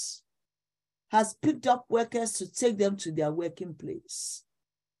workers, has picked up workers to take them to their working place.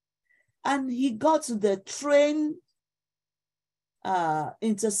 And he got to the train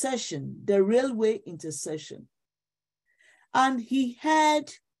intersection, the railway intersection. And he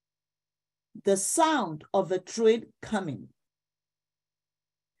heard the sound of a train coming.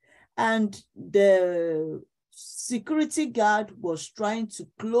 And the security guard was trying to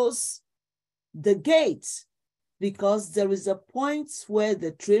close the gate because there is a point where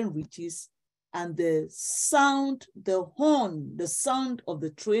the train reaches and the sound, the horn, the sound of the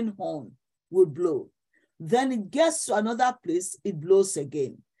train horn would blow. Then it gets to another place, it blows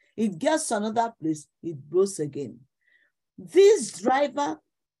again. It gets to another place, it blows again. This driver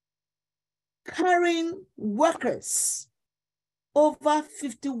carrying workers, over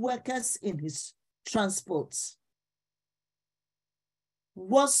 50 workers in his transport,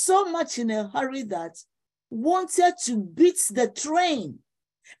 was so much in a hurry that wanted to beat the train.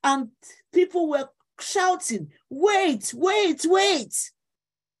 And people were shouting, wait, wait, wait.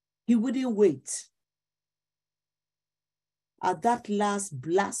 He wouldn't wait. At that last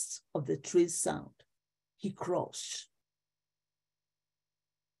blast of the train sound, he crashed.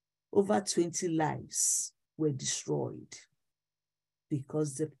 Over 20 lives were destroyed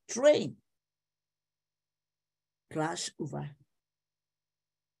because the train crashed with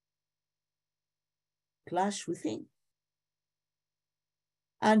him.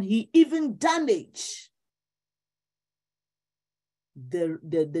 And he even damaged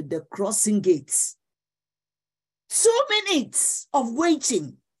the crossing gates 2 minutes of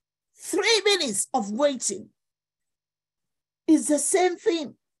waiting, 3 minutes of waiting is the same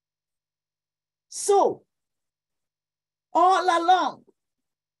thing. So, all along,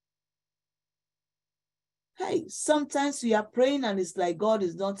 hey, sometimes we are praying and it's like God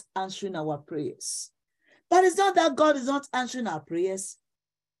is not answering our prayers. But it's not that God is not answering our prayers.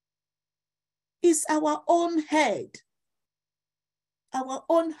 It's our own head, our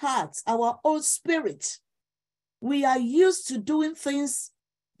own heart, our own spirit. We are used to doing things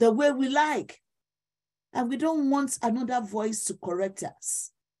the way we like. And we don't want another voice to correct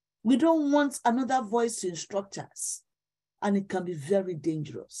us. We don't want another voice to instruct us. And it can be very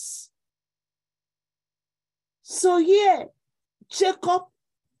dangerous. So here, Jacob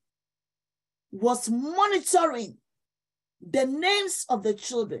was monitoring the names of the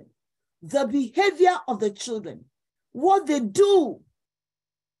children, the behavior of the children, what they do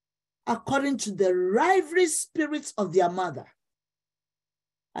according to the rivalry spirit of their mother.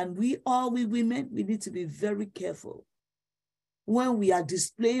 And we women, we need to be very careful when we are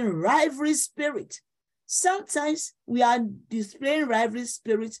displaying rivalry spirit. Sometimes we are displaying rivalry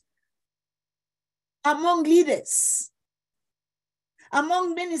spirit among leaders,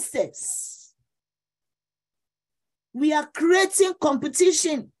 among ministers. We are creating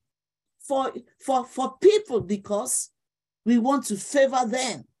competition for people because we want to favor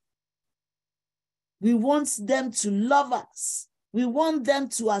them. We want them to love us. We want them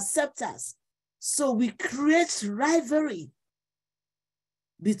to accept us. So we create rivalry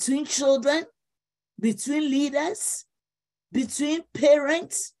between children, between leaders, between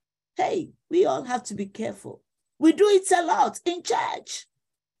parents. Hey, we all have to be careful. We do it a lot in church.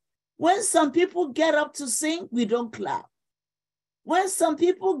 When some people get up to sing, we don't clap. When some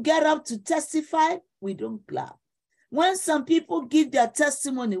people get up to testify, we don't clap. When some people give their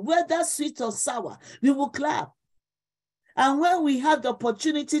testimony, whether sweet or sour, we will clap. And when we have the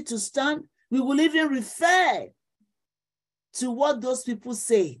opportunity to stand, we will even refer to what those people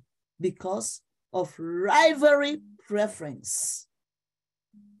say because of rivalry preference,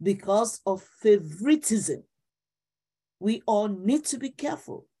 because of favoritism. We all need to be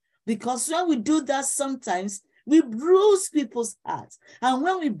careful because when we do that, sometimes we bruise people's hearts. And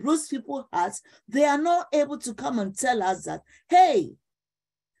when we bruise people's hearts, they are not able to come and tell us that, hey,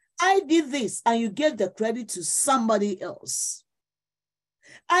 I did this, and you get the credit to somebody else.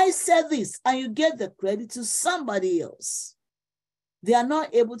 I said this, and you get the credit to somebody else. They are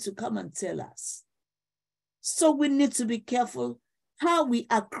not able to come and tell us. So we need to be careful how we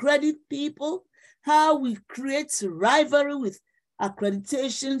accredit people, how we create rivalry with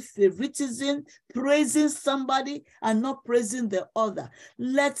accreditation, favoritism, praising somebody and not praising the other.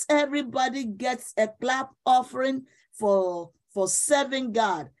 Let everybody get a clap offering for serving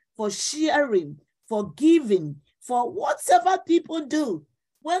God, for sharing, for giving, for whatever people do.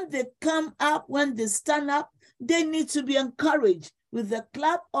 When they come up, when they stand up, they need to be encouraged with the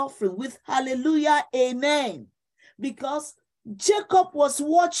clap offering, with hallelujah, amen. Because Jacob was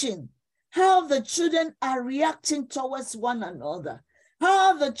watching how the children are reacting towards one another,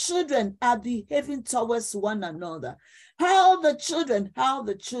 how the children are behaving towards one another, how the children.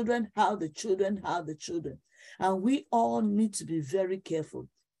 And we all need to be very careful.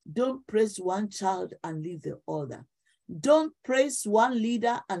 Don't praise one child and leave the other. Don't praise one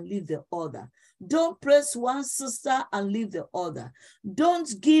leader and leave the other. Don't praise one sister and leave the other. Don't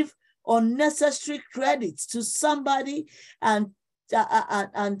give unnecessary credits to somebody and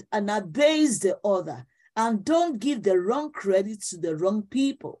abase the other. And don't give the wrong credit to the wrong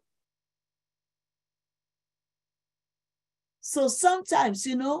people. So sometimes,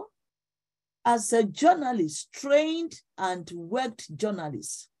 as a journalist, trained and worked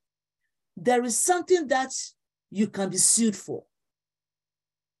journalist, there is something that you can be sued for.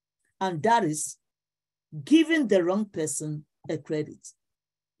 And that is giving the wrong person a credit.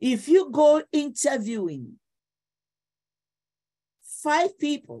 If you go interviewing 5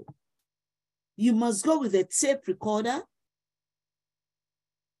 people, you must go with a tape recorder.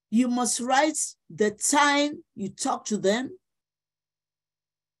 You must write the time you talk to them,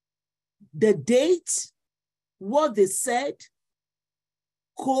 the date, what they said,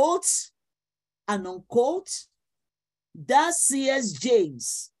 quote and unquote, that C.S.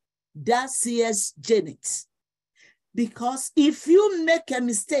 James, that C.S. Janet. Because if you make a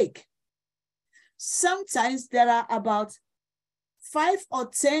mistake, sometimes there are about 5 or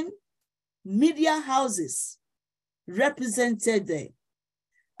 10 media houses represented there.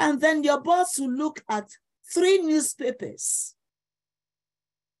 And then your boss will look at 3 newspapers.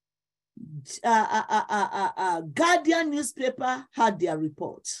 Guardian newspaper had their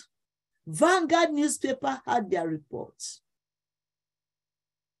report. Vanguard newspaper had their report.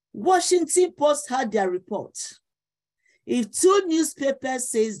 Washington Post had their report. If two newspapers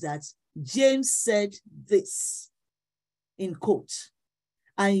says that James said this, in quote,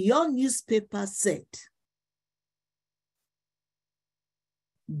 and your newspaper said,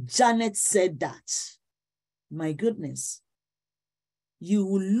 Janet said that, my goodness, you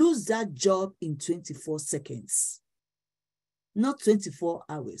will lose that job in 24 seconds, not 24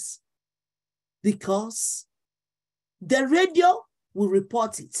 hours, because the radio will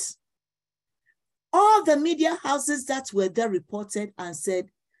report it. All the media houses that were there reported and said,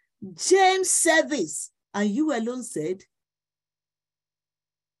 James said this, and you alone said,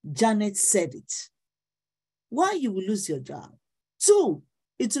 Janet said it. Why you will lose your job? Two,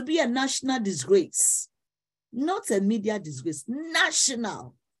 it will be a national disgrace, not a media disgrace,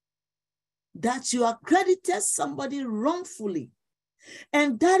 national, that you accredited somebody wrongfully.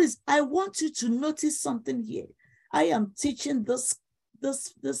 And that is, I want you to notice something here. I am teaching this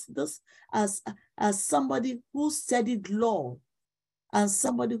as somebody who studied law and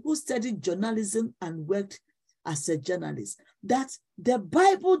somebody who studied journalism and worked as a journalist, that the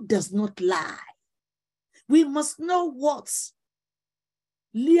Bible does not lie. We must know what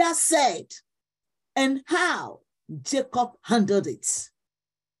Leah said and how Jacob handled it.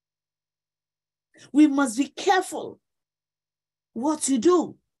 We must be careful what you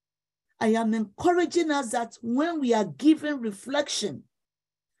do. I am encouraging us that when we are given reflection,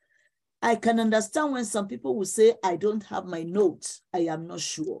 I can understand when some people will say, I don't have my notes, I am not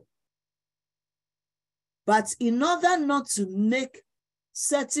sure. But in order not to make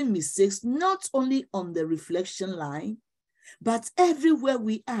certain mistakes, not only on the reflection line, but everywhere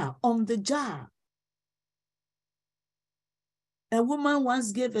we are, on the job. A woman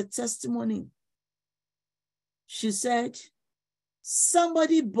once gave a testimony. She said,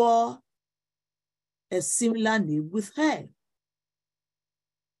 somebody bore a similar name with her.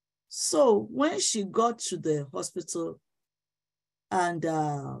 So when she got to the hospital and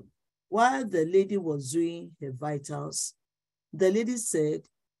while the lady was doing her vitals, the lady said,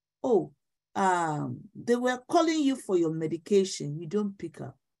 oh, they were calling you for your medication. You don't pick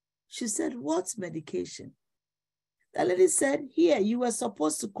up. She said, what medication? The lady said, here, you were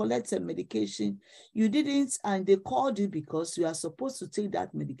supposed to collect a medication. You didn't, and they called you because you are supposed to take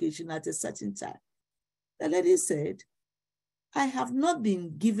that medication at a certain time. The lady said, I have not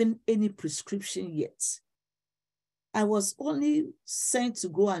been given any prescription yet. I was only sent to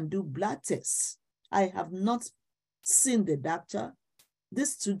go and do blood tests. I have not seen the doctor.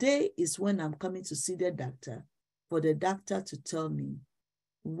 This today is when I'm coming to see the doctor for the doctor to tell me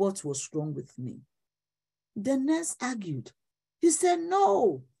what was wrong with me. The nurse argued. He said,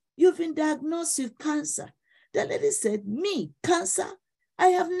 no, you've been diagnosed with cancer. The lady said, me, cancer? I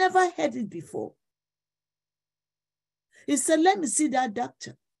have never heard it before. He said, let me see that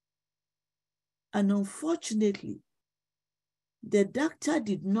doctor. And unfortunately, the doctor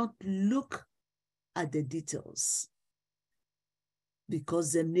did not look at the details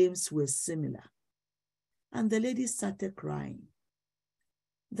because the names were similar. And the lady started crying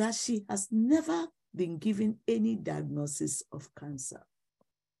that she has never been given any diagnosis of cancer.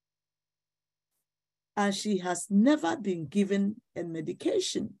 And she has never been given a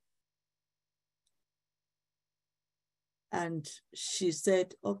medication. And she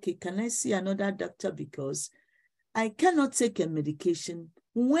said, okay, can I see another doctor because I cannot take a medication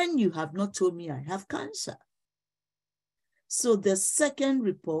when you have not told me I have cancer. So the second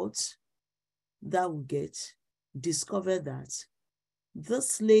report that we get discovered that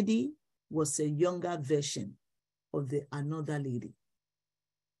this lady was a younger version of the another lady.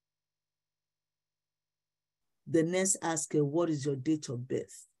 The nurse asked her, what is your date of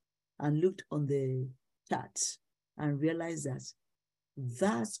birth? And looked on the chart and realized that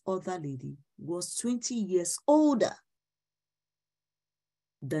that other lady was 20 years older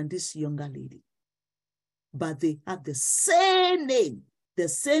than this younger lady. But they had the same name, the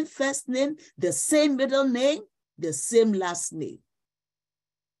same first name, the same middle name, the same last name.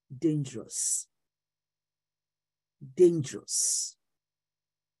 Dangerous. Dangerous.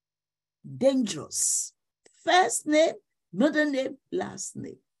 Dangerous. First name, middle name, last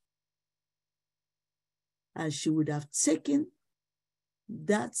name. And she would have taken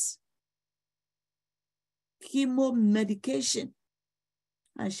that chemo medication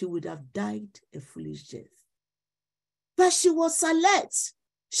and she would have died a foolish death. But she was alert.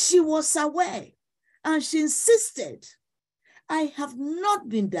 She was aware. And she insisted, I have not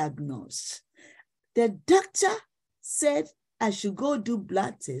been diagnosed. The doctor said I should go do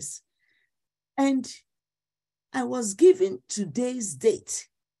blood tests. And I was given today's date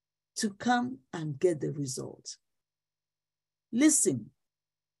to come and get the result. Listen,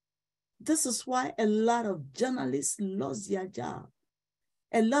 this is why a lot of journalists lost their job.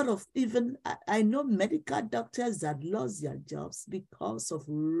 A lot of even, I know medical doctors that lost their jobs because of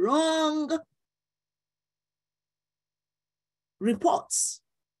wrong reports.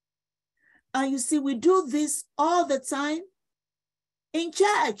 And you see, we do this all the time in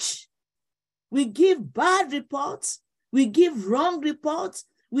church. We give bad reports. We give wrong reports.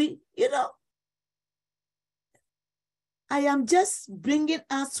 I am just bringing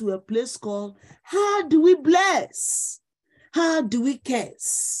us to a place called, how do we bless? How do we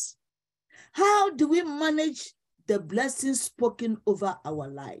curse? How do we manage the blessings spoken over our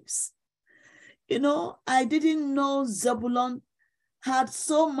lives? I didn't know Zebulun had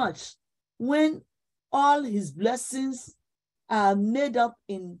so much when all his blessings are made up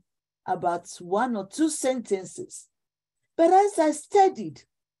in about 1 or 2 sentences. But as I studied,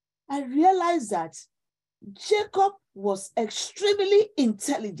 I realized that Jacob was extremely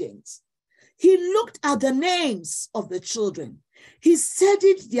intelligent. He looked at the names of the children. He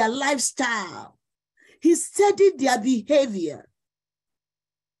studied their lifestyle. He studied their behavior.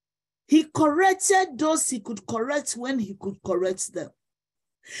 He corrected those he could correct when he could correct them.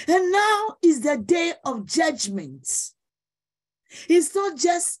 And now is the day of judgment. It's not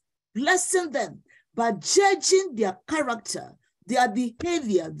just blessing them, but judging their character, their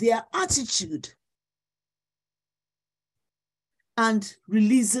behavior, their attitude, and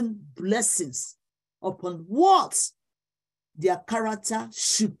releasing blessings upon what their character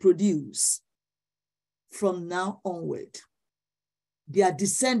should produce from now onward. Their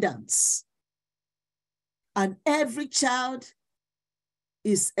descendants. And every child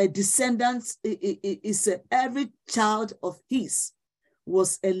is a descendant, every child of his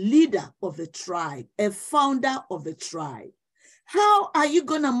was a leader of a tribe, a founder of a tribe. How are you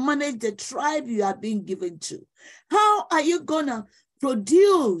going to manage the tribe you are being given to? How are you going to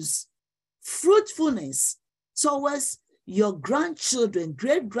produce fruitfulness towards your grandchildren,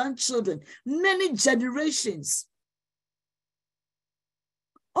 great-grandchildren, many generations?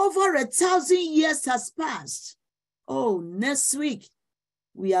 Over 1,000 years has passed. Oh, next week,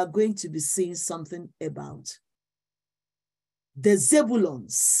 we are going to be seeing something about the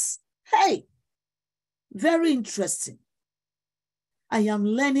Zebulons. Hey, very interesting. I am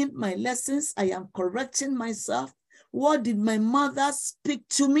learning my lessons. I am correcting myself. What did my mother speak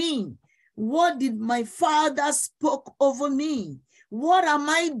to me? What did my father spoke over me? What am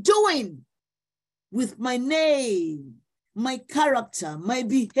I doing with my name, my character, my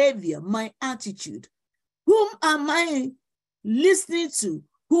behavior, my attitude? Whom am I listening to?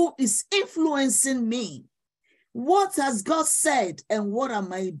 Who is influencing me? What has God said and what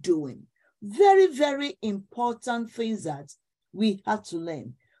am I doing? Very, very important things that we had to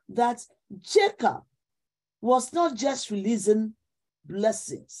learn. That Jacob was not just releasing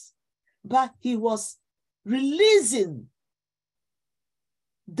blessings, but he was releasing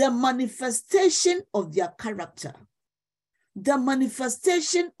the manifestation of their character, the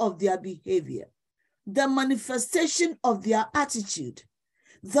manifestation of their behavior, the manifestation of their attitude,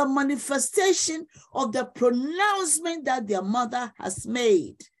 the manifestation of the pronouncement that their mother has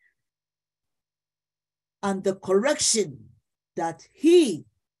made, and the correction that he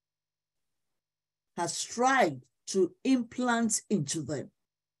has tried to implant into them,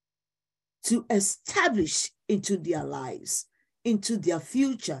 to establish into their lives, into their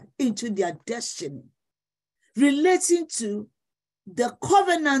future, into their destiny, relating to the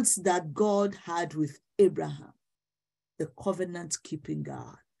covenants that God had with Abraham, the covenant-keeping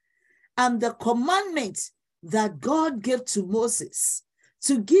God, and the commandments that God gave to Moses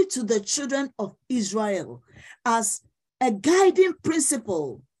to give to the children of Israel as a guiding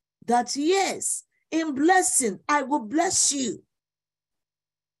principle that, yes, in blessing, I will bless you.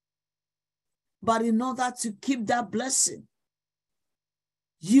 But in order to keep that blessing,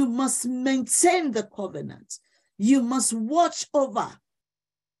 you must maintain the covenant. You must watch over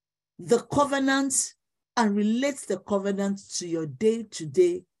the covenant and relate the covenant to your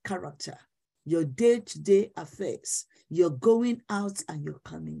day-to-day character, your day-to-day affairs, your going out and your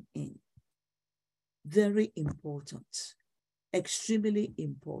coming in. Very important, extremely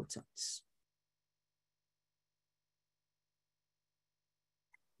important.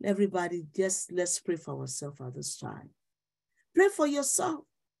 Everybody, just let's pray for ourselves at this time. Pray for yourself.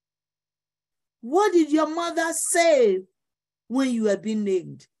 What did your mother say when you were being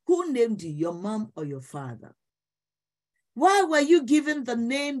named? Who named you, your mom or your father? Why were you given the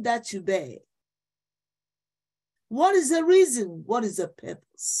name that you bear? What is the reason? What is the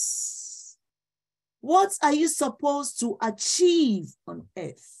purpose? What are you supposed to achieve on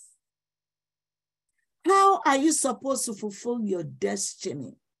earth? How are you supposed to fulfill your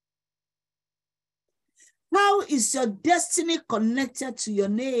destiny? How is your destiny connected to your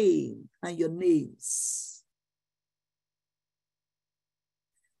name and your names?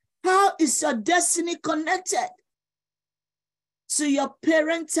 How is your destiny connected to your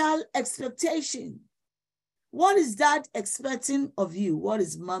parental expectation? What is dad expecting of you? What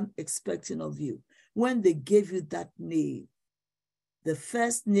is mom expecting of you when they gave you that name? The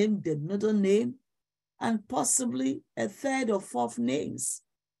first name, the middle name, and possibly a third or fourth names.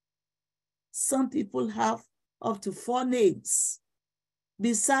 Some people have up to 4 names,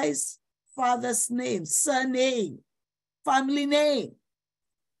 besides father's name, surname, family name.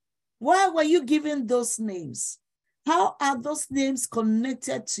 Why were you given those names? How are those names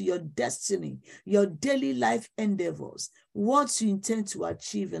connected to your destiny, your daily life endeavors, what you intend to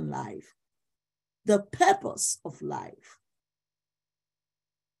achieve in life, the purpose of life?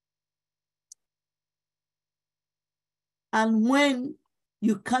 And when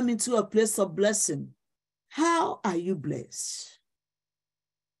you come into a place of blessing, how are you blessed?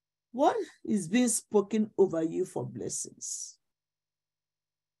 What is being spoken over you for blessings?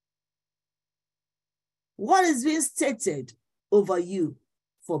 What is being stated over you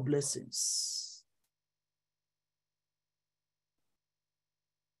for blessings?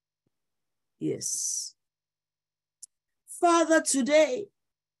 Yes. Father, today,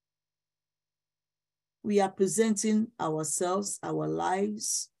 we are presenting ourselves, our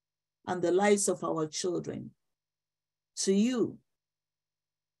lives, and the lives of our children to you.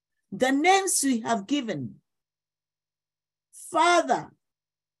 The names we have given, Father,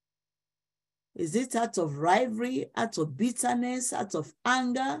 is it out of rivalry, out of bitterness, out of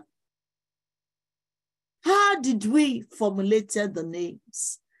anger? How did we formulate the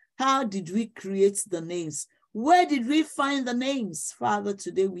names? How did we create the names? Where did we find the names? Father,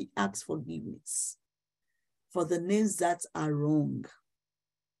 today we ask forgiveness for the names that are wrong,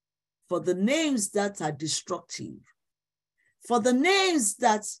 for the names that are destructive, for the names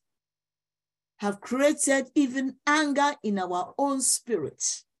that have created even anger in our own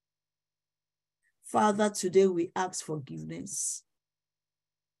spirit. Father, today we ask forgiveness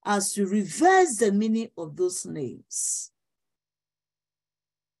as you reverse the meaning of those names.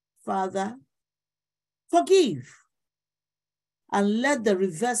 Father, forgive and let the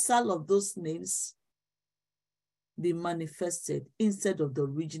reversal of those names be manifested instead of the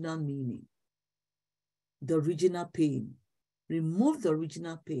original meaning, the original pain. Remove the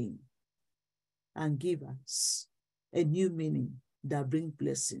original pain and give us a new meaning that brings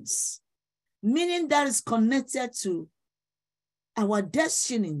blessings. Meaning that is connected to our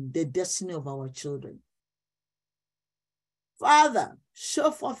destiny, the destiny of our children. Father,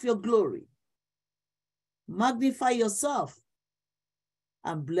 show forth your glory. Magnify yourself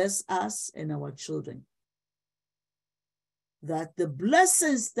and bless us and our children. That the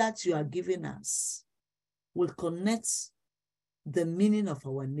blessings that you are giving us will connect the meaning of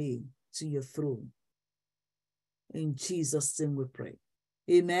our name to your throne. In Jesus' name we pray.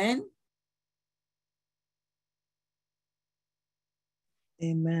 Amen.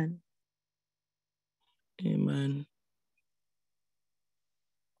 Amen. Amen.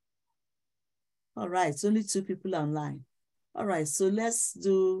 All right, it's only 2 people online. All right, so let's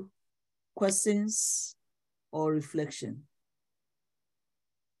do questions or reflection.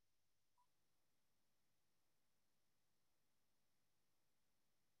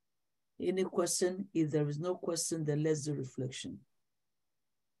 Any question? If there is no question, then let's do reflection.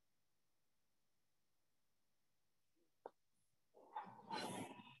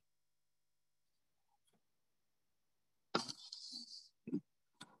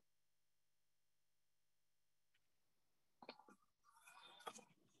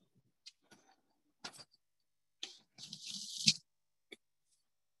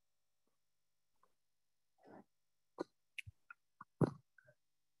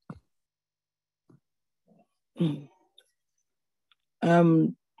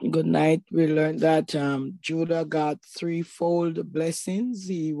 Good night. We learned that Judah got 3-fold blessings.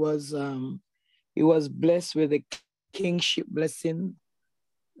 He was blessed with the kingship blessing,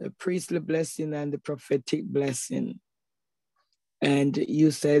 the priestly blessing, and the prophetic blessing. And you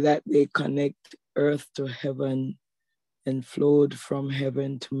say that they connect earth to heaven and flowed from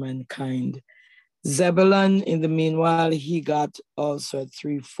heaven to mankind. Zebulun, in the meanwhile, he got also a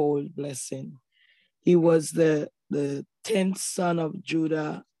 3-fold blessing. He was the 10th son of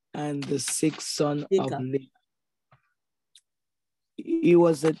Judah and the 6th son of Leah. He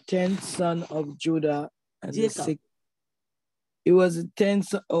was the 10th son of Judah and the 6th. He was the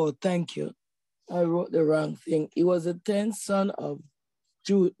 10th. Oh, thank you. I wrote the wrong thing. He was the 10th son of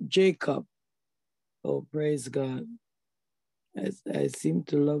Jacob Oh, praise God. I seem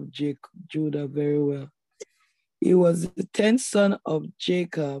to love Judah very well. He was the 10th son of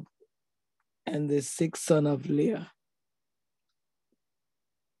Jacob and the 6th son of Leah.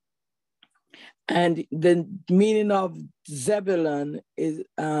 And the meaning of Zebulun is,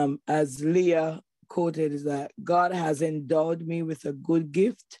 as Leah quoted, is that God has endowed me with a good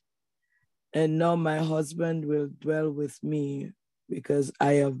gift, and now my husband will dwell with me because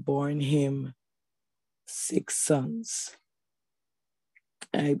I have borne him 6 sons.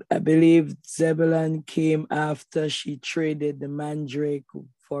 I believe Zebulun came after she traded the mandrake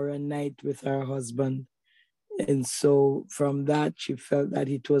for a night with her husband. And so from that, she felt that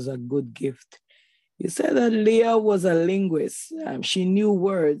it was a good gift. You said that Leah was a linguist. She knew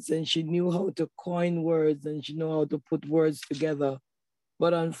words and she knew how to coin words and she knew how to put words together.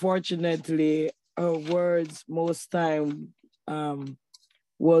 But unfortunately, her words most time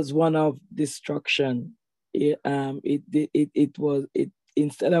was one of destruction. It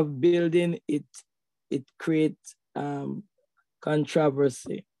instead of building, it creates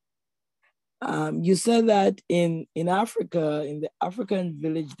controversy. You said that in Africa, in the African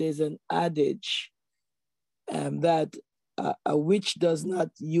village, there's an adage that a witch does not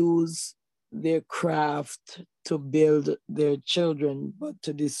use their craft to build their children, but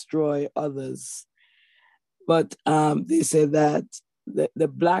to destroy others. But they say that the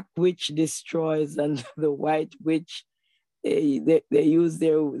black witch destroys and the white witch, they use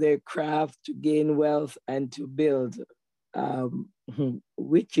their craft to gain wealth and to build.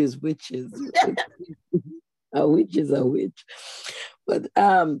 Witches. A witch is a witch. But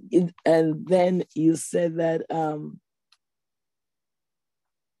and then you said that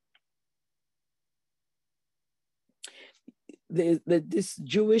this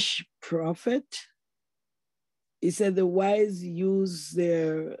Jewish prophet, he said the wise use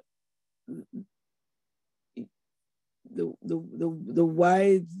their the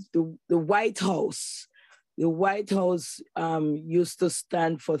White House. The White House used to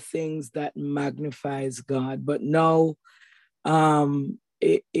stand for things that magnifies God, but now the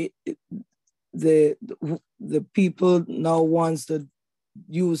people now wants to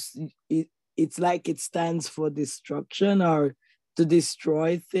use it. It's like it stands for destruction or to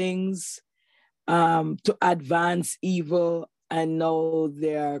destroy things, to advance evil, and now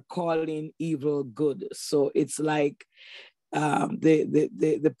they're calling evil good. So it's like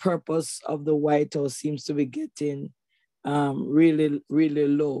the purpose of the White House seems to be getting really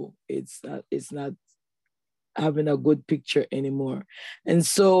low. It's not having a good picture anymore. And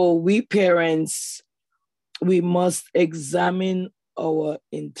so we parents, we must examine our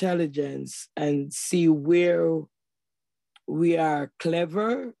intelligence and see where we are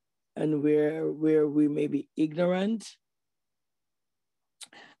clever and where we may be ignorant,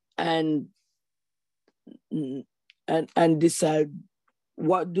 and decide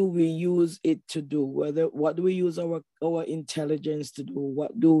what do we use it to do, what do we use our intelligence to do,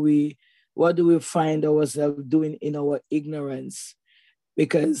 what do we find ourselves doing in our ignorance.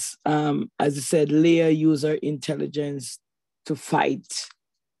 Because as I said, Leah used her intelligence to fight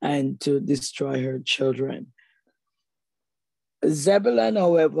and to destroy her children. Zebulun,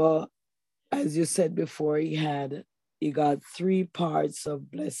 however, as you said before, he got 3 parts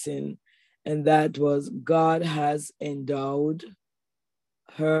of blessing, and that was God has endowed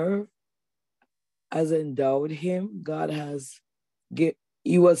her, has endowed him. God has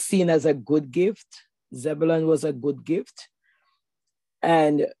he was seen as a good gift. Zebulun was a good gift.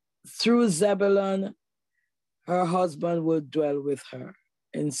 And through Zebulun, her husband will dwell with her.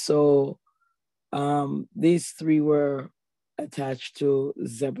 And so these 3 were attached to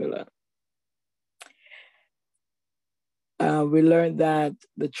Zebulun. We learned that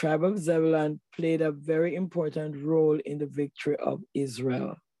the tribe of Zebulun played a very important role in the victory of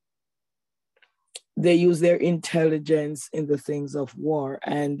Israel. They used their intelligence in the things of war.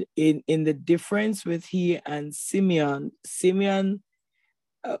 And in the difference with he and Simeon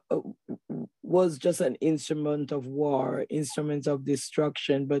was just an instrument of war, instrument of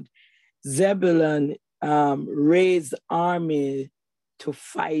destruction, but Zebulun raised army to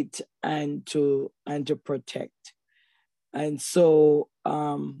fight and to protect. And so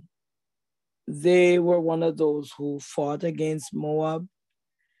they were one of those who fought against Moab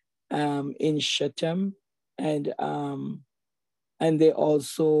in Shechem, and they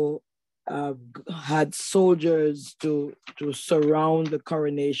also had soldiers to surround the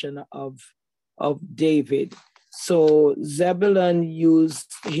coronation of David. So Zebulun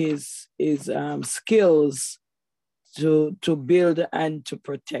used his skills to build and to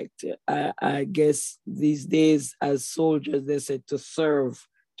protect. I guess these days as soldiers, they said to serve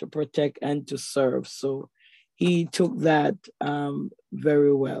to protect, and to serve. So he took that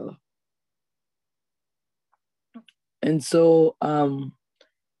very well. And so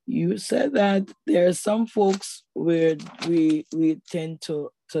you said that there are some folks where we tend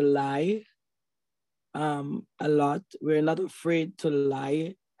to lie a lot. We're not afraid to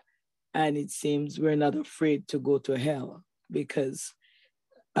lie, and it seems we're not afraid to go to hell because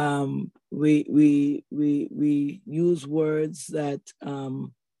we use words that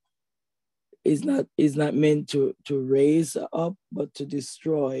is not meant to raise up but to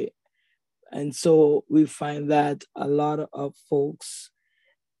destroy. And so we find that a lot of folks,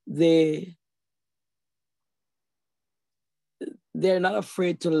 they're not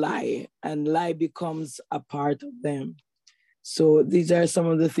afraid to lie, and lie becomes a part of them. So these are some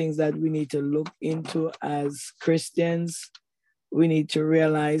of the things that we need to look into as Christians. We need to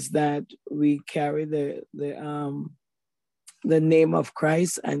realize that we carry the name of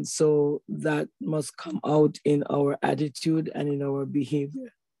Christ, and so that must come out in our attitude and in our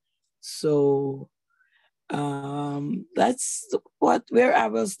behavior. So that's where I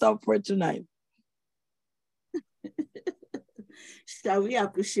will stop for tonight. Shall we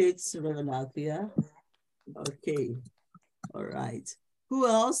appreciate Reverend Althea? Okay, all right. Who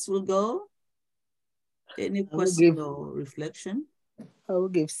else will go? Any question or reflection? I will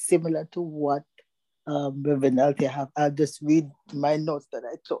give similar to what Reverend Althea have. I'll just read my notes that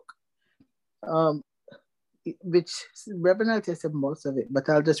I took, which Reverend Althea said most of it, but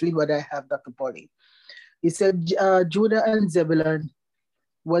I'll just read what I have, Dr. Pauline. He said, Judah and Zebulun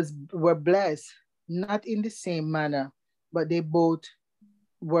were blessed, not in the same manner, but they both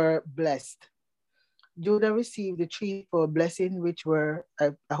were blessed. Judah received the threefold blessing, which were,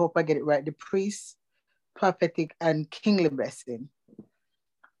 I hope I get it right, the priest, prophetic, and kingly blessing.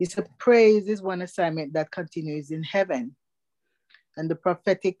 He said, praise is one assignment that continues in heaven, and the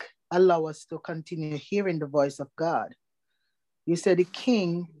prophetic allow us to continue hearing the voice of God. You said the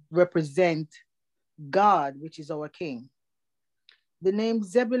king represent God, which is our king. The name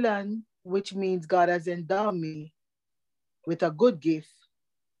Zebulun, which means God has endowed me with a good gift,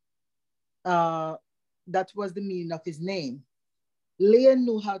 that was the meaning of his name. Leah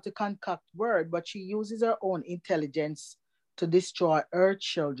knew how to concoct word, but she uses her own intelligence to destroy her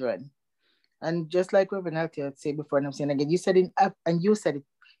children. And just like Reverend Althea said before, and I'm saying again, you said in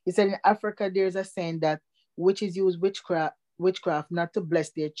Africa, there's a saying that witches use witchcraft not to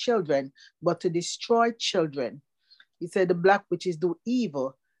bless their children, but to destroy children. He said the black witches do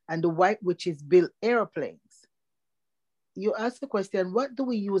evil and the white witches build airplanes. You ask the question, what do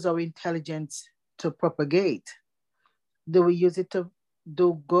we use our intelligence to propagate? Do we use it to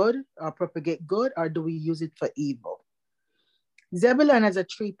do good or propagate good, or do we use it for evil? Zebulun has a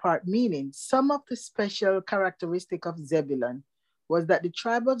three-part meaning. Some of the special characteristic of Zebulun was that the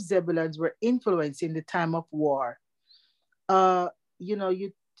tribe of Zebulons were influenced in the time of war.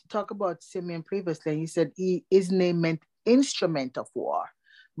 You talk about Simeon previously, and you said his name meant instrument of war,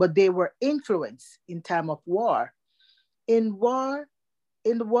 but they were influenced in time of war. In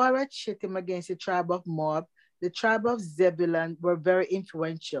the war at Shittim against the tribe of Moab, the tribe of Zebulun were very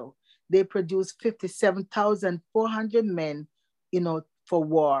influential. They produced 57,400 men, for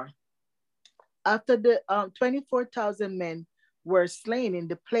war. After the 24,000 men were slain in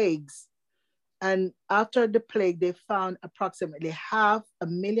the plagues, and after the plague, they found approximately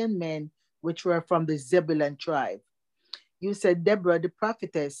 500,000 men, which were from the Zebulun tribe. You said Deborah, the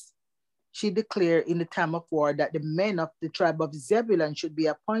prophetess, she declared in the time of war that the men of the tribe of Zebulun should be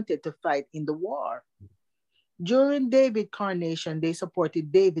appointed to fight in the war. During David's coronation, they supported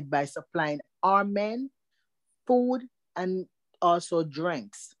David by supplying armed men, food, and also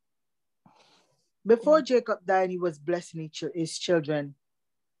drinks. Before Jacob died, he was blessing his children.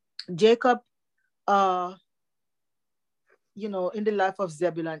 Jacob, in the life of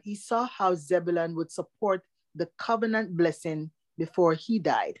Zebulun, he saw how Zebulun would support the covenant blessing before he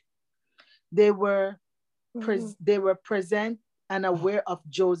died. They were present and aware of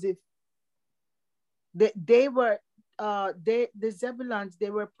Joseph. The Zebulons,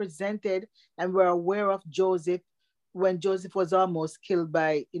 they were presented and were aware of Joseph when Joseph was almost killed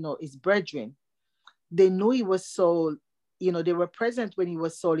by, his brethren. They knew he was sold, they were present when he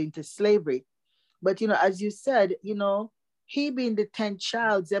was sold into slavery. But, as you said, he being the 10th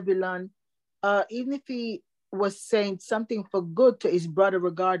child, Zebulun, even if he was saying something for good to his brother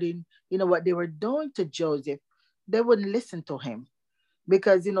regarding, what they were doing to Joseph, they wouldn't listen to him.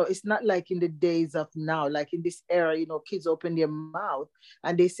 Because, it's not like in the days of now, like in this era, kids open their mouth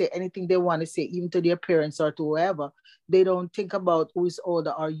and they say anything they want to say, even to their parents or to whoever. They don't think about who's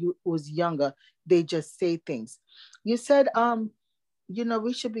older or who's younger. They just say things. You said,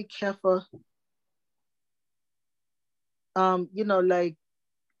 we should be careful. Like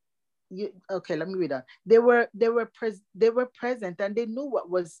okay, let me read on. They were present and they knew what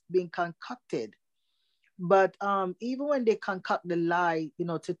was being concocted. But even when they concoct the lie,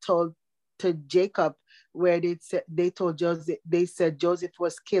 to Jacob, where they told Joseph, they said Joseph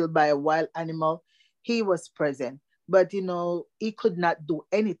was killed by a wild animal, he was present. But he could not do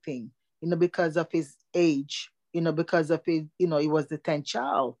anything, because of his age, because of his, he was the 10th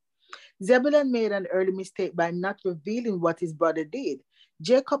child. Zebulun made an early mistake by not revealing what his brother did.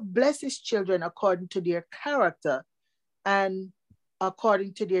 Jacob blessed his children according to their character and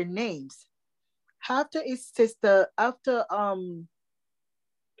according to their names. After his sister, after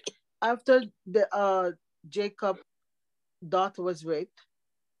the Jacob daughter was raped,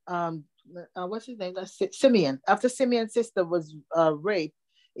 what's his name? That's Simeon. After Simeon's sister was raped,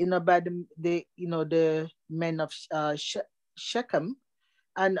 by the men of Shechem,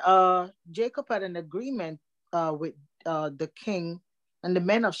 and Jacob had an agreement with the king and the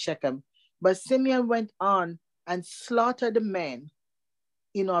men of Shechem, but Simeon went on and slaughtered the men,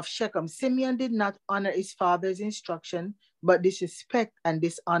 of Shechem. Simeon did not honor his father's instruction, but disrespect and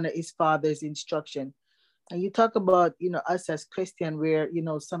dishonor his father's instruction. And you talk about, us as Christian, where,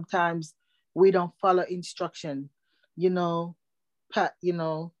 sometimes we don't follow instruction, if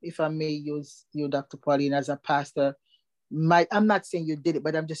I may use you, Dr. Pauline, as a pastor, I'm not saying you did it,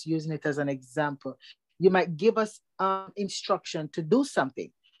 but I'm just using it as an example. You might give us instruction to do something,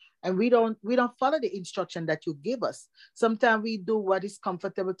 and we don't follow the instruction that you give us. Sometimes we do what is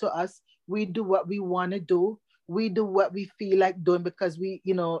comfortable to us. We do what we want to do. We do what we feel like doing because we,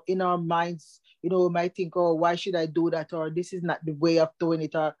 in our minds, we might think, oh, why should I do that? Or this is not the way of doing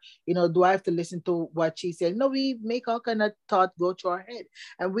it. Or, do I have to listen to what she said? No, we make all kind of thought go through our head,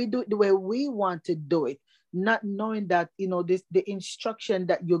 and we do it the way we want to do it, not knowing that, the instruction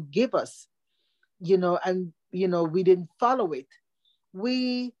that you give us, and, we didn't follow it.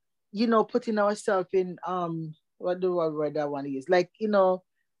 We, putting ourselves in, what the word I want to use? Like,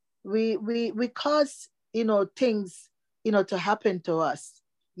 we cause, things, to happen to us,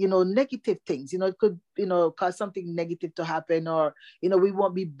 negative things, it could, cause something negative to happen, or, we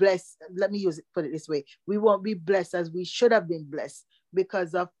won't be blessed. Let me put it this way. We won't be blessed as we should have been blessed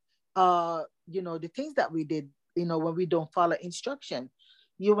because of, the things that we did, when we don't follow instruction.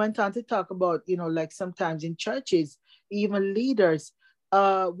 You went on to talk about, like sometimes in churches, even leaders,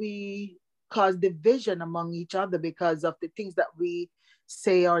 we cause division among each other because of the things that we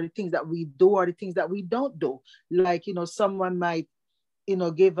say or the things that we do or the things that we don't do. Like, someone might,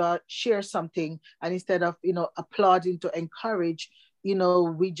 share something, and instead of, applauding to encourage,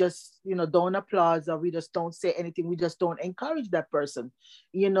 we just, don't applaud, or we just don't say anything. We just don't encourage that person,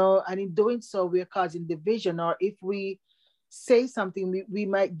 and in doing so, we're causing division. Or if we say something, we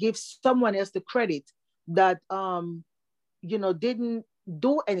might give someone else the credit that, didn't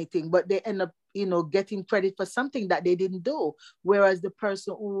do anything, but they end up, getting credit for something that they didn't do. Whereas the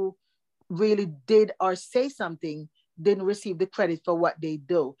person who really did or say something didn't receive the credit for what they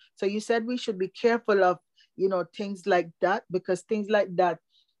do. So you said we should be careful of, things like that, because things like that,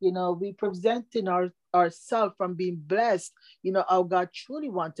 we presenting ourselves from being blessed, how God truly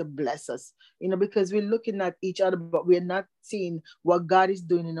wants to bless us, because we're looking at each other, but we're not seeing what God is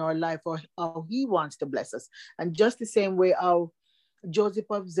doing in our life or how he wants to bless us. And just the same way how Joseph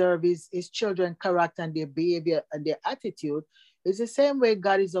observed his children's character and their behavior and their attitude, it's the same way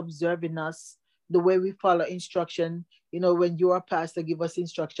God is observing us, the way we follow instruction. When you are pastor, give us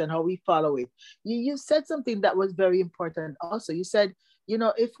instruction, how we follow it. You said something that was very important also. You said,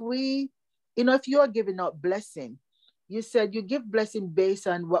 if you are giving out blessing, you said you give blessing based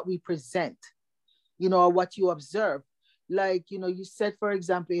on what we present, or what you observe. Like, you said, for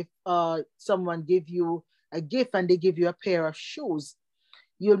example, if someone give you a gift and they give you a pair of shoes,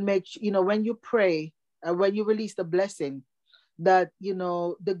 you'll make, when you pray, when you release the blessing, that,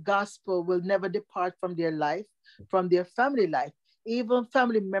 the gospel will never depart from their life, from their family life. Even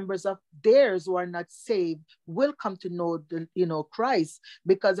family members of theirs who are not saved will come to know Christ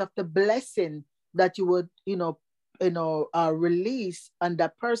because of the blessing that you would, release on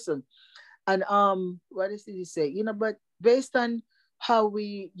that person. And what did he say? But based on how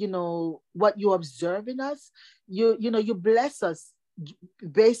we, what you observe in us, you bless us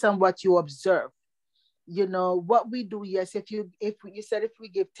based on what you observe. What we do. Yes, if you said if we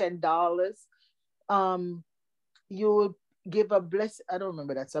give $10, you would give a bless. I don't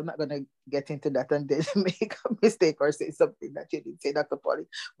remember that, so I'm not gonna get into that and then make a mistake or say something that you didn't say, Dr. Pauline.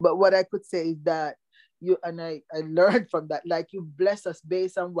 But what I could say is that I learned from that, like, you bless us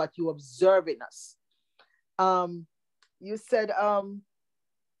based on what you observe in us. you said,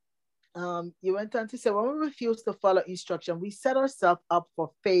 you went on to say, when we refuse to follow instruction, we set ourselves up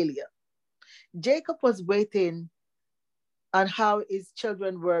for failure. Jacob was waiting on how his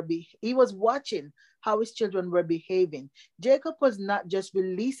children were he was watching how his children were behaving. Jacob was not just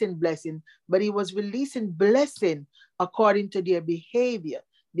releasing blessing, but he was releasing blessing according to their behavior,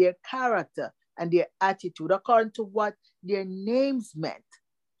 their character, and their attitude, according to what their names meant.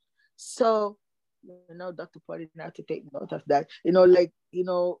 So, Dr. Pauline had to take note of that.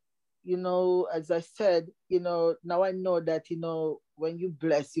 As I said, now I know that, when you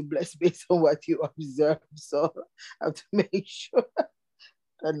bless based on what you observe. So I have to make sure,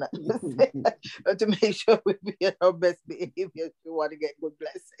 I have to make sure we be at our best behavior if we want to get good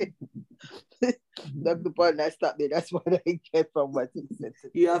blessing. Dr. Pauline, stop me. That's what I get from what he said.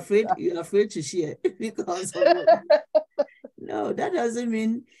 You're afraid to share because of what? No, that doesn't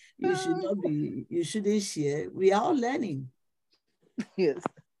mean you shouldn't share. We are all learning. Yes.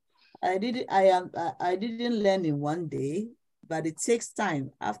 I didn't learn in one day, but it takes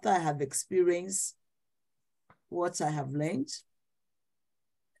time. After I have experienced what I have learned,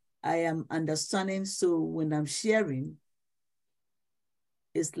 I am understanding. So when I'm sharing,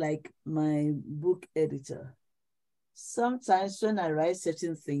 it's like my book editor. Sometimes when I write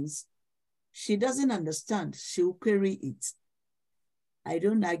certain things, she doesn't understand. She'll query it. I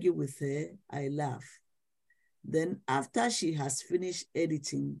don't argue with her. I laugh. Then after she has finished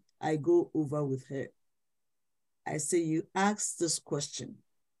editing, I go over with her. I say, you asked this question.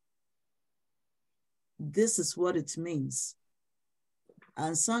 This is what it means.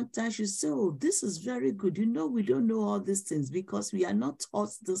 And sometimes you say, oh, this is very good. We don't know all these things because we are not taught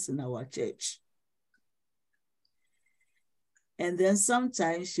this in our church. And then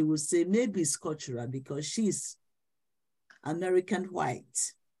sometimes she will say, maybe it's cultural because she's American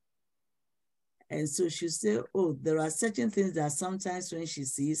white. And so she said, oh, there are certain things that sometimes when she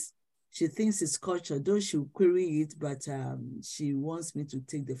sees, she thinks it's culture, though she'll query it, but she wants me to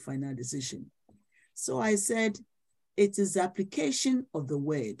take the final decision. So I said, it is application of the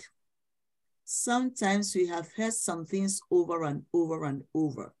word. Sometimes we have heard some things over and over and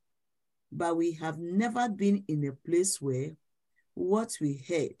over, but we have never been in a place where what we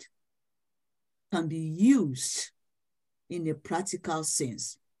heard can be used in a practical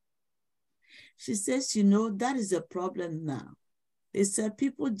sense. She says, that is a problem now. It's that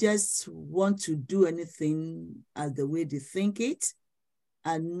people just want to do anything as the way they think it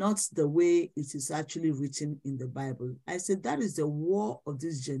and not the way it is actually written in the Bible. I said, that is the war of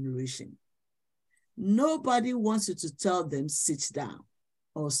this generation. Nobody wants you to tell them, sit down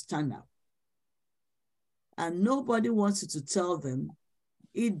or stand up. And nobody wants you to tell them,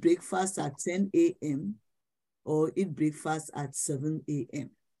 eat breakfast at 10 a.m. or eat breakfast at 7 a.m.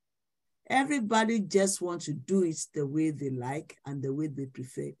 Everybody just wants to do it the way they like and the way they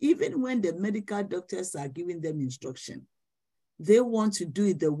prefer. Even when the medical doctors are giving them instruction, they want to do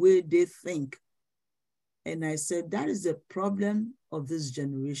it the way they think. And I said, that is the problem of this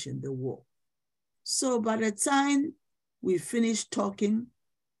generation, the war. So by the time we finish talking,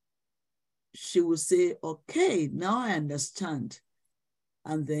 she will say, okay, now I understand.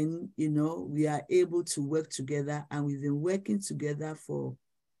 And then, we are able to work together, and we've been working together for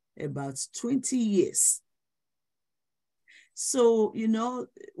about 20 years. So,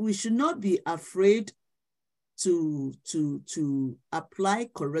 we should not be afraid to apply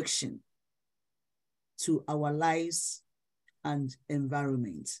correction to our lives and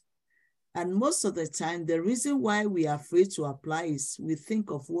environment. And most of the time, the reason why we are afraid to apply is we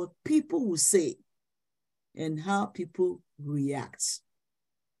think of what people will say and how people react.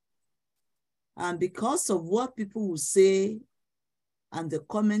 And because of what people will say and the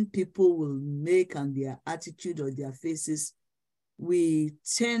comment people will make and their attitude or their faces, we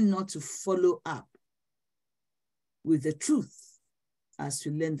tend not to follow up with the truth as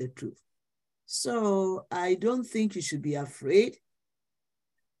we learn the truth. So I don't think you should be afraid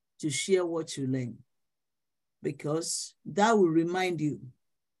to share what you learn, because that will remind you.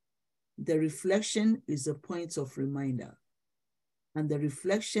 The reflection is a point of reminder. And the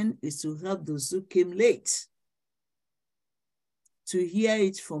reflection is to help those who came late to hear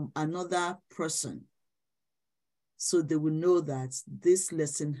it from another person, so they will know that this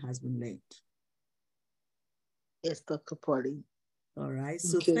lesson has been learned. Yes, Dr. Pauline. All right,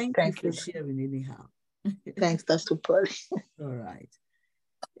 so thank you for sharing anyhow. Thanks, Dr. Pauline. All right.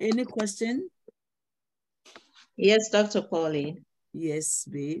 Any question? Yes, Dr. Pauline. Yes,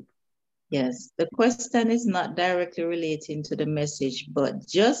 babe. Yes, the question is not directly relating to the message, but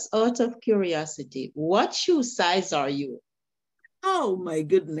just out of curiosity, what shoe size are you? Oh my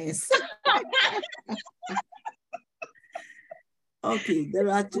goodness. Okay, there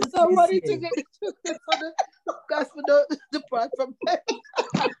are two trees Somebody here. took it for the gospel don't depart from them.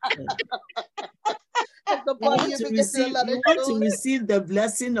 The You party want you to be getting a receive, lot of you want to shoes. receive the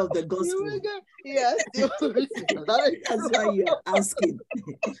blessing of the You gospel. will get, yes, you will receive a lot of That's why you're asking.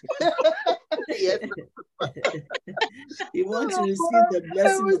 yes. You want to Oh, receive the boy, I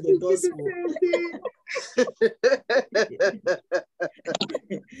blessing was of the thinking gospel. the same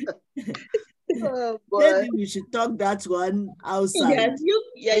thing. Oh boy. Maybe we should talk that one outside.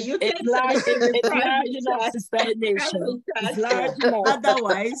 Yes, you can It's large, say this in it's large private enough, chat. Sister Nation. Private It's chat. large Yeah. enough.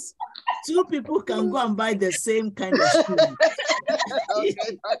 Otherwise, two people can go and buy the same kind of shoe.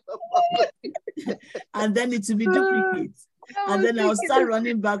 Okay, And then it will be duplicate. And then I'll start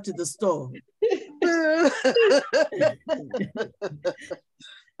running back to the store.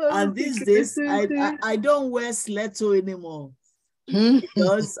 And these days, I don't wear stiletto anymore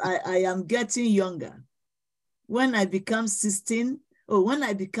because I am getting younger. When I become 16, or when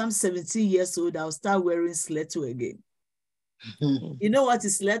I become 17 years old, I'll start wearing stiletto again. You know what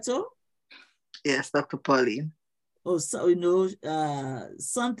is stiletto? Yes, Dr. Pauline. Oh, so you know,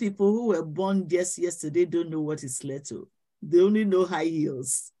 some people who were born just yesterday don't know what is stiletto. They only know high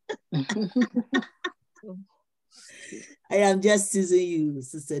heels. I am just teasing you,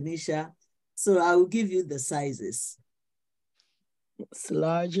 Sister Nisha. So I will give you the sizes. It's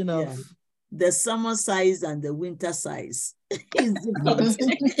large enough. Yeah. The summer size and the winter size is different.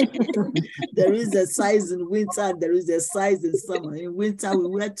 There is a size in winter and there is a size in summer. In winter, we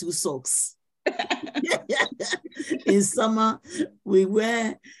wear 2 socks. In summer, we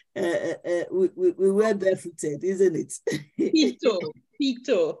wear we wear barefooted, isn't it?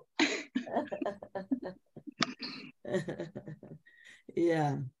 Pito.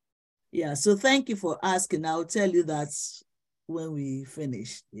 Yeah. So thank you for asking. I'll tell you that when we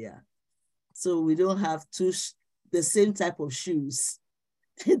finish. Yeah. So we don't have the same type of shoes,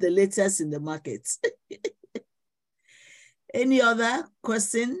 the latest in the market. Any other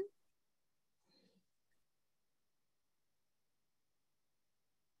question?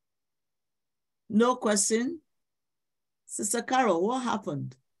 No question? Sister Carol, what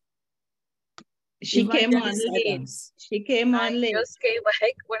happened? She came on late. She came on late. Just came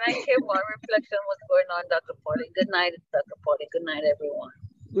back. When I came on, reflection was going on, Dr. Pauline. Good night, Dr. Pauline. Good night, everyone.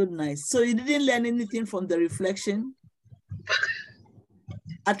 Good night. So you didn't learn anything from the reflection?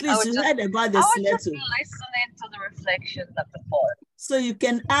 At least you heard about the stiletto. I was just listening to the reflection, Dr. Pauline. So you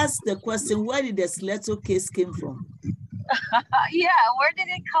can ask the question, where did the stiletto case came from? Yeah, where did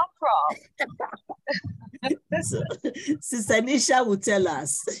it come from? So, Sister Nisha will tell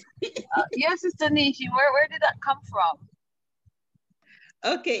us. Yes, Sister Nishi, where did that come from?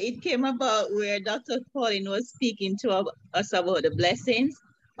 Okay, it came about where Dr. Pauline was speaking to us about the blessings,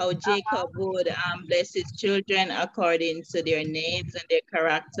 how Jacob would bless his children according to their names and their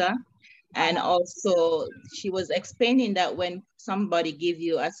character. And also she was explaining that when somebody gives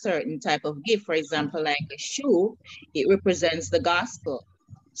you a certain type of gift, for example, like a shoe, it represents the gospel.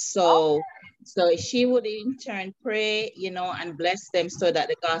 So she would in turn pray, and bless them so that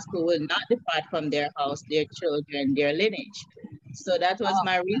the gospel will not depart from their house, their children, their lineage. So that was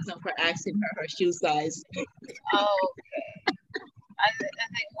my reason for asking her shoe size. Okay. I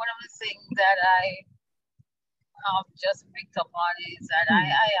think one of the things that I just picked up on is that I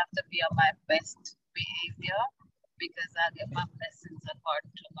have to be on my best behavior because I get my blessings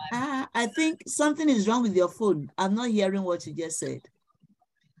according to my I think something is wrong with your phone. I'm not hearing what you just said.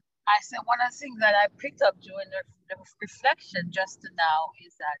 I said one of the things that I picked up during the reflection just now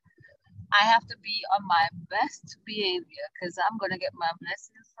is that I have to be on my best behavior because I'm going to get my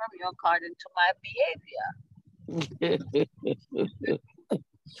blessings from you according to my behavior.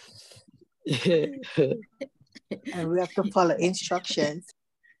 And we have to follow instructions.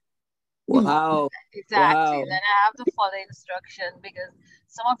 Wow. Exactly. Wow. Then I have to follow instruction because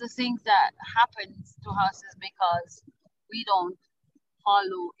some of the things that happens to us is because we don't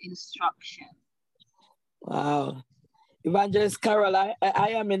follow instruction. Wow. Evangelist Carol, I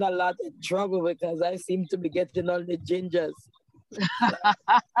am in a lot of trouble because I seem to be getting all the gingers. Well,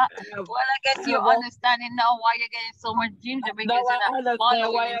 I guess you're understanding now why you're getting so much ginger because you're not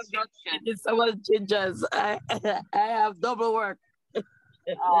following instructions. So much gingers. I have double work.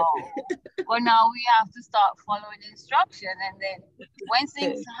 Well, now we have to start following instruction, and then when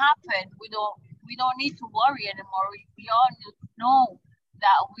things happen, we don't need to worry anymore. We all know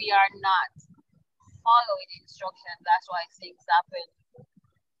that we are not following instruction. That's why things happen.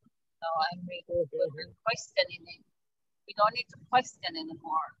 So we're questioning it. We don't need to question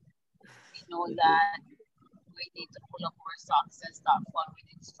anymore. We know that we need to pull up our socks and start following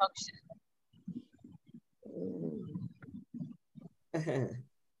instruction. There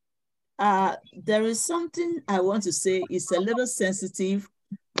is something I want to say. It's a little sensitive,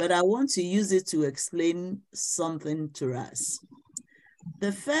 but I want to use it to explain something to us.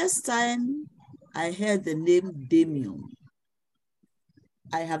 The first time I heard the name Damien,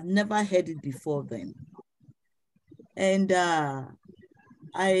 I have never heard it before then. And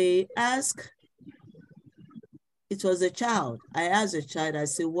I asked, it was a child. I asked the child, I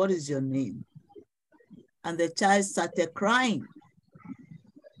said, what is your name? And the child started crying.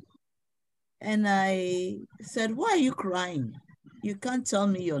 And I said, why are you crying? You can't tell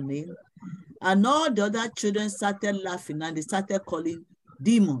me your name. And all the other children started laughing and they started calling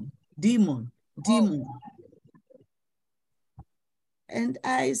demon, demon, demon. And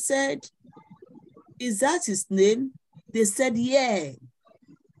I said, is that his name? They said, yeah.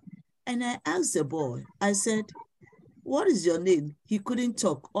 And I asked the boy, I said, what is your name? He couldn't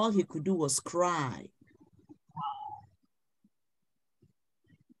talk. All he could do was cry.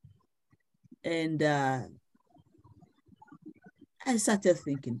 And I started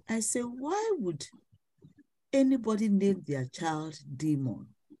thinking, I said, why would anybody name their child demon?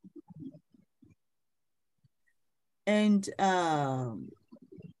 And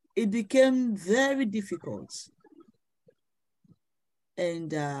it became very difficult.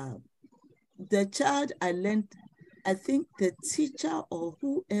 And the child, I learned, I think the teacher or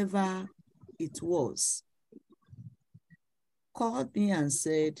whoever it was called me and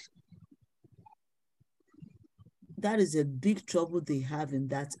said, that is a big trouble they have in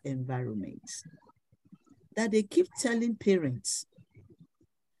that environment. That they keep telling parents,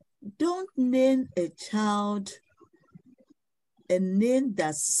 don't name a child a name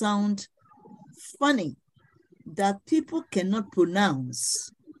that sounds funny, that people cannot pronounce.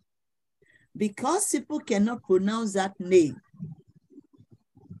 Because people cannot pronounce that name,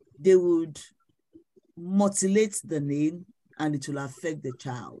 they would mutilate the name and it will affect the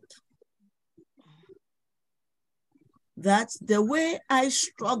child. That's the way I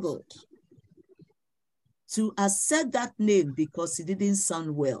struggled to accept that name because it didn't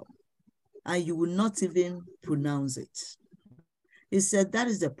sound well and you will not even pronounce it. He said that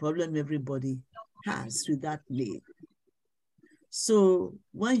is the problem everybody has with that name. So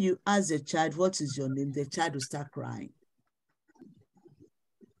when you ask the child, what is your name? The child will start crying.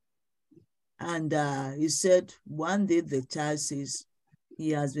 And he said one day the child says he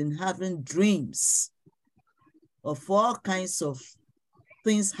has been having dreams of all kinds of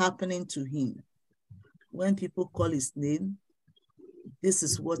things happening to him. When people call his name, this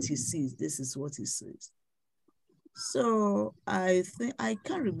is what he sees, this is what he says. So I think, I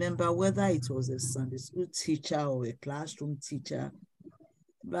can't remember whether it was a Sunday school teacher or a classroom teacher,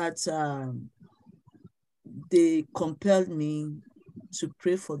 but they compelled me to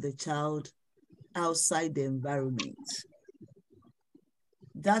pray for the child outside the environment.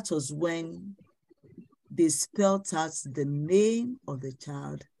 That was when they spelled out the name of the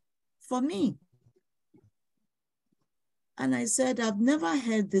child for me. And I said, I've never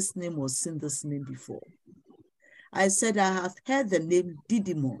heard this name or seen this name before. I said, I have heard the name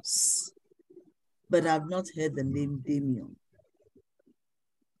Didymus, but I've not heard the name Damien.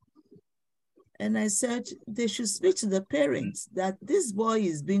 And I said, they should speak to the parents that this boy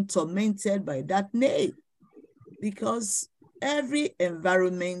is being tormented by that name because every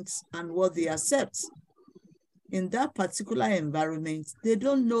environment and what they accept in that particular environment, they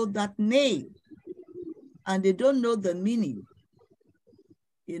don't know that name and they don't know the meaning.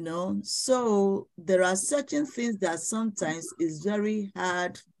 You know, so there are certain things that sometimes is very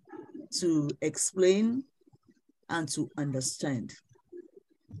hard to explain and to understand.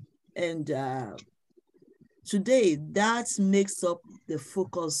 And today that makes up the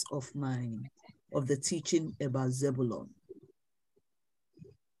focus of the teaching about Zebulun.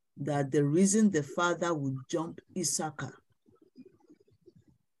 That the reason the father would jump Issachar,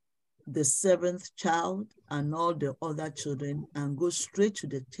 the 7th child and all the other children and go straight to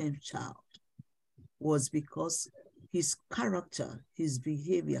the 10th child was because his character, his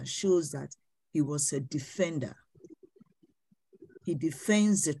behavior shows that he was a defender. He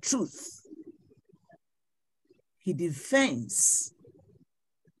defends the truth. He defends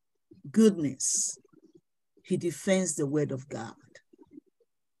goodness. He defends the word of God.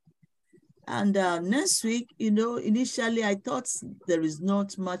 And next week, you know, initially I thought there is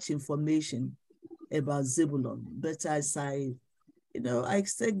not much information about Zebulun, but as I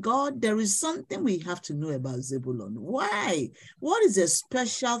said, God, there is something we have to know about Zebulun. Why? What is a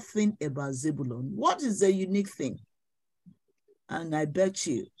special thing about Zebulun? What is the unique thing? And I bet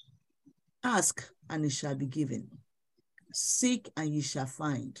you, ask and it shall be given. Seek and ye shall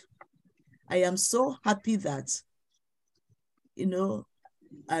find. I am so happy that you know,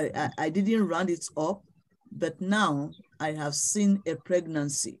 I didn't round it up, but now I have seen a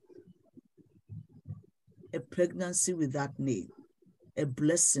pregnancy with that name, a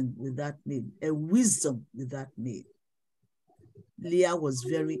blessing with that name, a wisdom with that name. Leah was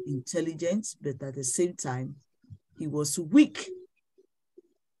very intelligent, but at the same time, he was weak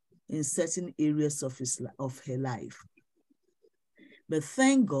in certain areas of her life. But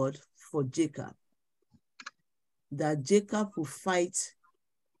thank God for Jacob, that Jacob will fight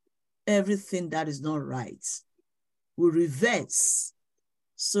everything that is not right, will reverse.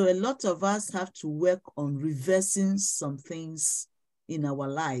 So a lot of us have to work on reversing some things in our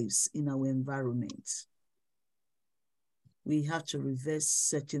lives, in our environment. We have to reverse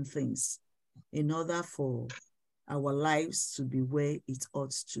certain things in order for our lives to be where it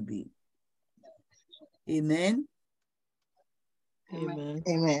ought to be. Amen. Amen.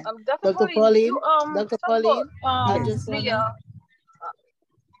 Amen. Dr. Dr. Pauline, Pauline, Dr. Pauline, Yes.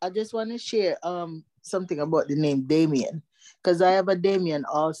 I just want to share something about the name Damien, because I have a Damien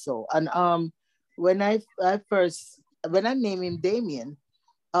also. And when I named him Damien,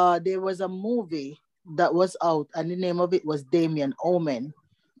 there was a movie that was out, and the name of it was Damien Omen,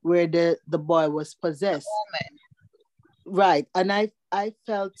 where the boy was possessed. Omen. Right. And I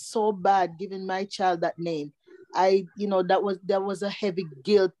felt so bad giving my child that name. That was a heavy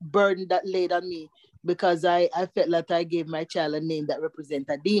guilt burden that laid on me, because I felt like I gave my child a name that represents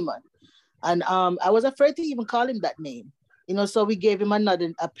a demon. And I was afraid to even call him that name, so we gave him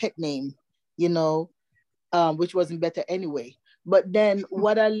a pet name, which wasn't better anyway. But then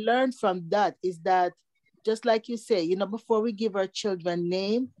what I learned from that is that, just like you say, before we give our children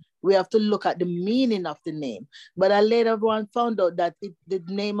name, we have to look at the meaning of the name. But I later on found out that the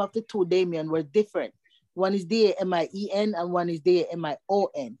name of the two Damien were different. One is Damien and one is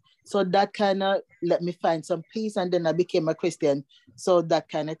Damion. So that kind of let me find some peace, and then I became a Christian. So that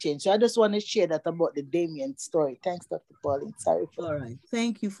kind of changed. So I just want to share that about the Damien story. Thanks, Dr. Pauline. Sorry. All right.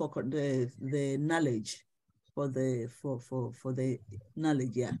 Thank you for the knowledge, for the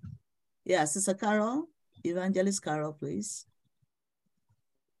knowledge. Yeah. Yeah, Sister Carol, Evangelist Carol, please.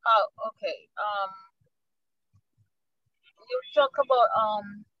 Oh, okay. You talk about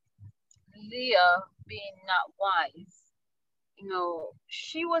Leah being not wise.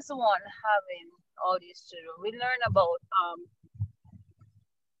 She was the one having all these children. We learn about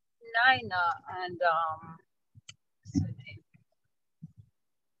Nina and what's her name?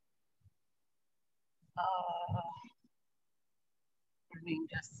 Her name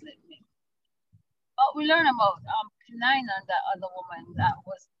just slipped me. Oh, we learn about Nina and that other woman that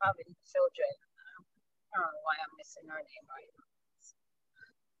was having children. I don't know why I'm missing her name right now.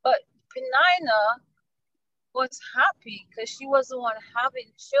 But Penina was happy because she was the one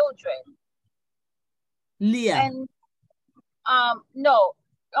having children. Leah. And no,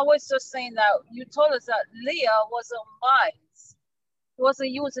 I was just saying that you told us that Leah wasn't wise. She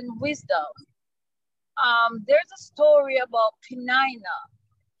wasn't using wisdom. There's a story about Penina.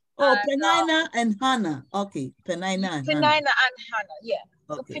 Oh, Penina and Hannah. Okay, Penina and Hannah. Penina and Hannah, yeah.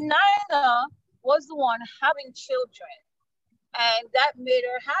 Okay. So Penina was the one having children. And that made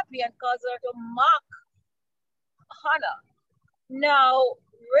her happy and caused her to mock Hannah. Now,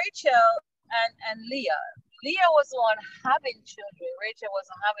 Rachel and Leah. Leah was the one having children. Rachel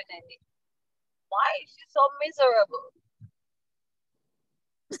wasn't having any. Why is she so miserable?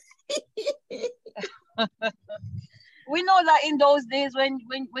 We know that in those days when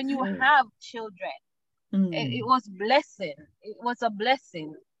you have children, it was blessing. It was a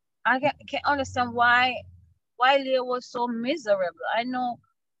blessing. I can't understand why Leah was so miserable. I know,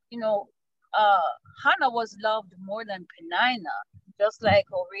 Hannah was loved more than Penina, just like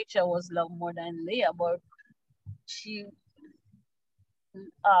Rachel was loved more than Leah, but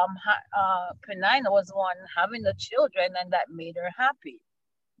Penina was the one having the children, and that made her happy.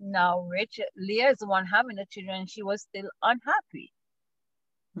 Now Leah is the one having the children, and she was still unhappy.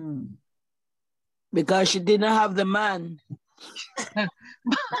 Because she didn't have the man.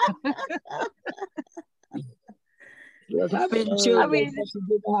 She was having children, but she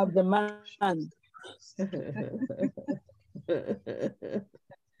didn't have the man.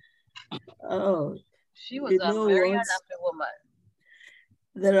 Oh, she was a very unhappy woman.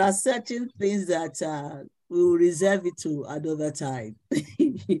 There are certain things that we will reserve it to another time.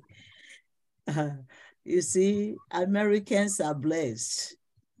 You see, Americans are blessed,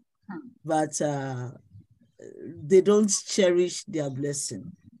 but they don't cherish their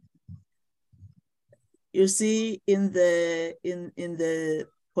blessing. You see, in the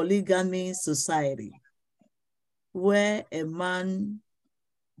polygamy society, where a man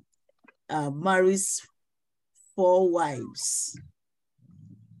marries 4 wives.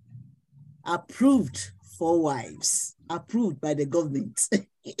 Approved 4 wives. Approved by the government.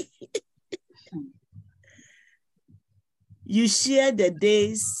 You share the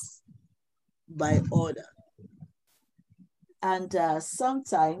days by order. And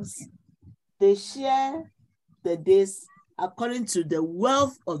sometimes they share the days according to the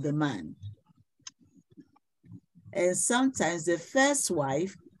wealth of the man. And sometimes the first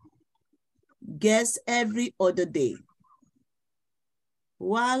wife gets every other day,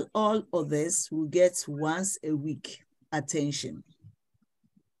 while all others will get once a week attention.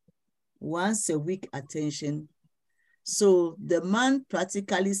 Once a week attention. So the man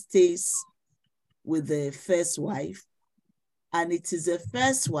practically stays with the first wife, and it is the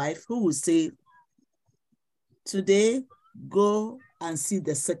first wife who will say, today, go and see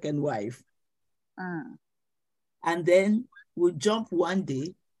the second wife. And then we'll jump one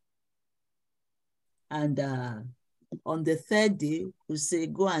day, and on the 3rd day, we'll say,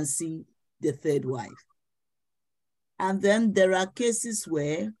 go and see the 3rd wife. And then there are cases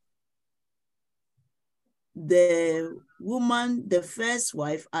where the woman, the first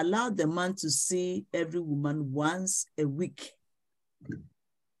wife, allowed the man to see every woman once a week.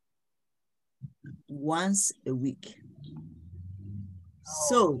 Once a week.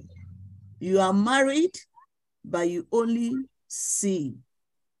 So you are married, but you only see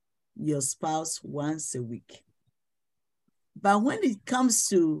your spouse once a week. But when it comes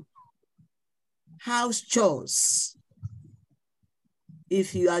to house chores,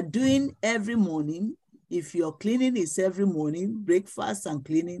 if you are doing every morning, if your cleaning is every morning, breakfast and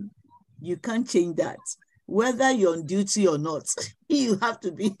cleaning, you can't change that. Whether you're on duty or not, you have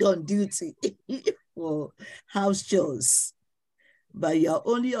to be on duty for house chores. But you're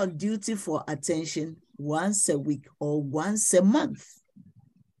only on duty for attention once a week or once a month.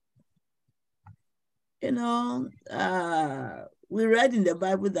 You know, we read in the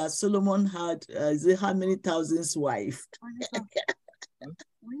Bible that Solomon had, how many thousands wives?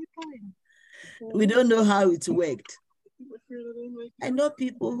 We don't know how it worked. I know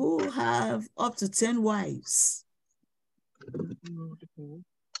people who have up to 10 wives.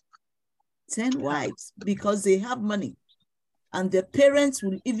 10 wives, because they have money. And the parents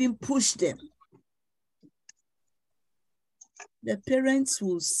will even push them. The parents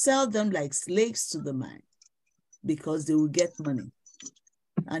will sell them like slaves to the man because they will get money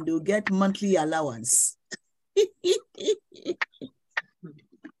and they will get monthly allowance.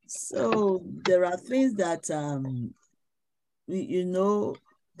 So there are things that, you know,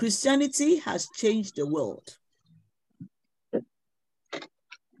 Christianity has changed the world.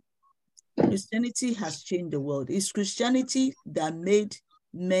 Christianity has changed the world. It's Christianity that made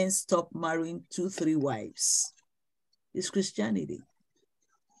men stop marrying 2, 3 wives. It's Christianity.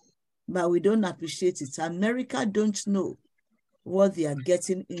 But we don't appreciate it. America don't know what they are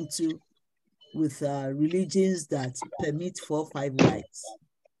getting into with religions that permit 4, 5 wives.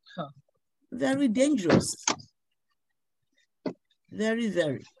 Very dangerous. Very,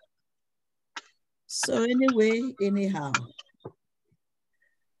 very. So anyway, anyhow,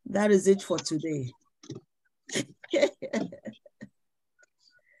 that is it for today.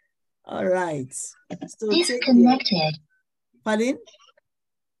 All right. So disconnected. Pauline?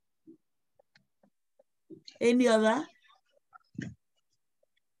 Any other?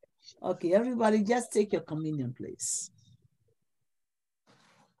 Okay, everybody just take your communion, please.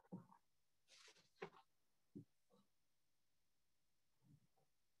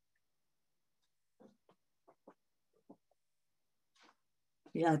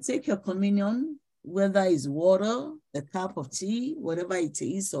 Yeah, take your communion, whether it's water, a cup of tea, whatever it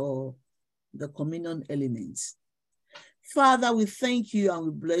is, or the communion elements. Father, we thank you and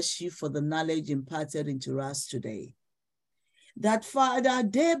we bless you for the knowledge imparted into us today. That, Father,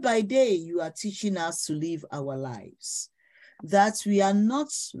 day by day, you are teaching us to live our lives. That we are not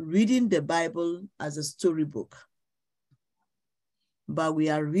reading the Bible as a storybook, but we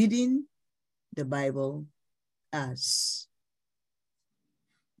are reading the Bible as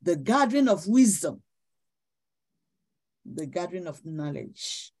the gathering of wisdom, the gathering of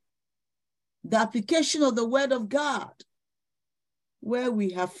knowledge, the application of the word of God. Where we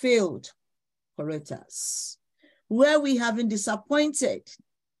have failed, correct us. Where we have been disappointed,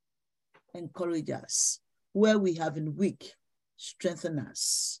 encourage us. Where we have been weak, strengthen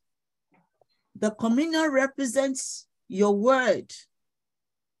us. The communion represents your word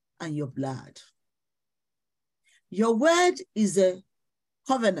and your blood. Your word is a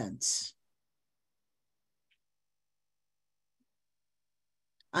covenant,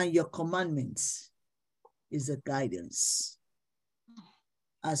 and your commandments is a guidance.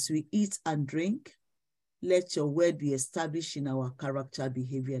 As we eat and drink, let your word be established in our character,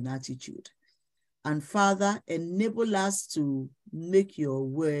 behavior, and attitude. And Father, enable us to make your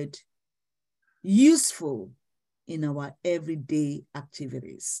word useful in our everyday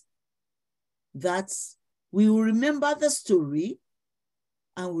activities. That we will remember the story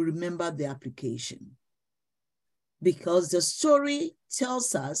and we remember the application. Because the story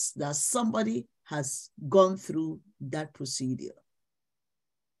tells us that somebody has gone through that procedure.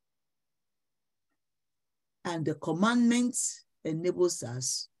 And the commandment enables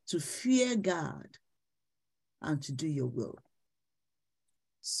us to fear God and to do your will.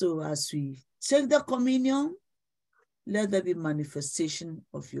 So as we take the communion, let there be manifestation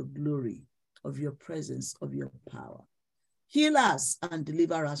of your glory, of your presence, of your power. Heal us and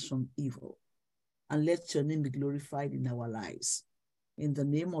deliver us from evil. And let your name be glorified in our lives. In the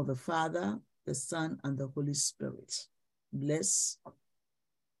name of the Father, the Son, and the Holy Spirit. Bless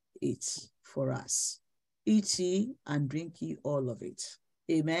it for us. Eat ye and drink ye all of it.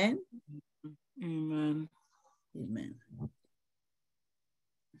 Amen. Amen. Amen.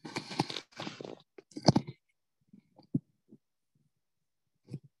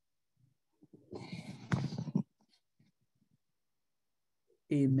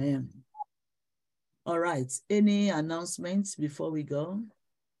 Amen. All right. Any announcements before we go?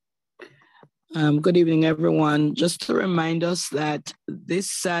 Good evening, everyone. Just to remind us that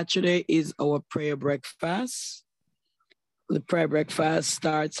this Saturday is our prayer breakfast. The prayer breakfast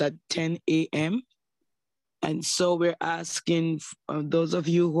starts at 10 a.m. And so we're asking those of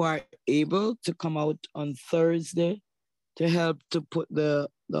you who are able to come out on Thursday to help to put the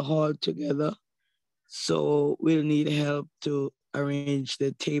hall together. So we'll need help to arrange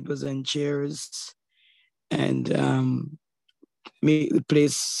the tables and chairs and make the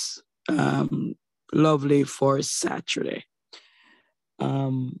place lovely for Saturday.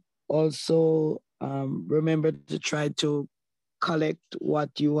 Also, remember to try to collect what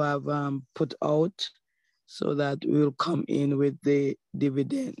you have put out so that we'll come in with the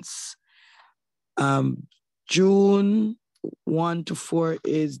dividends. June 1 to 4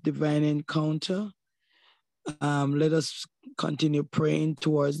 is Divine Encounter. Let us continue praying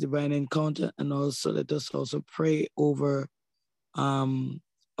towards Divine Encounter, and also let us also pray over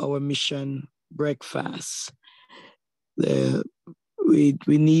our mission breakfast. We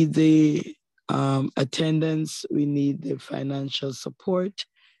need the attendance, we need the financial support.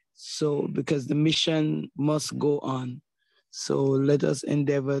 So because the mission must go on. So let us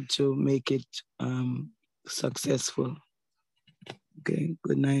endeavor to make it successful. Okay,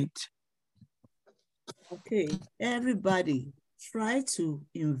 good night. Okay, everybody try to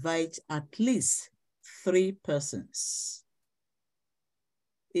invite at least 3 persons.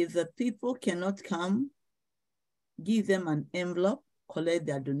 If the people cannot come, give them an envelope, collect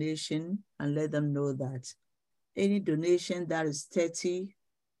their donation, and let them know that any donation that is 30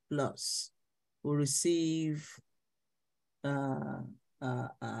 plus will receive a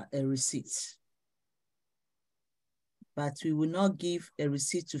receipt. But we will not give a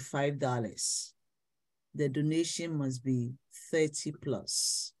receipt to $5. The donation must be 30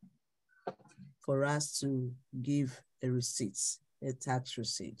 plus for us to give a receipt, a tax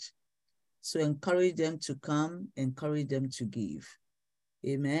receipt. So encourage them to come, encourage them to give.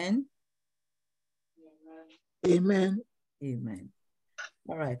 Amen. Amen. Amen.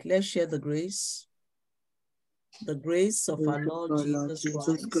 All right, let's share the grace. The grace of our Lord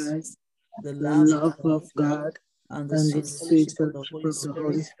Jesus Christ, the the love love of of God, God, and the and the sweet sweet fellowship of the fellowship Holy of the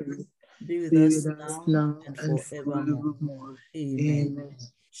Holy Spirit Spirit be with be us with us now now and and forevermore. forevermore. Amen. Amen.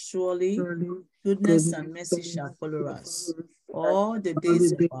 Surely, Surely, goodness and mercy shall follow us all the all the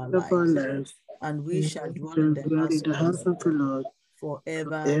days of days our of our lives, lives, and we and shall we dwell in shall the dwell in house the of the house of the Lord Lord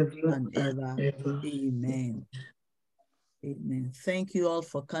forever forever and and ever. ever. Amen. Amen. Thank you all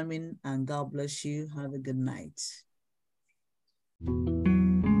for coming, and God bless you. Have a good night.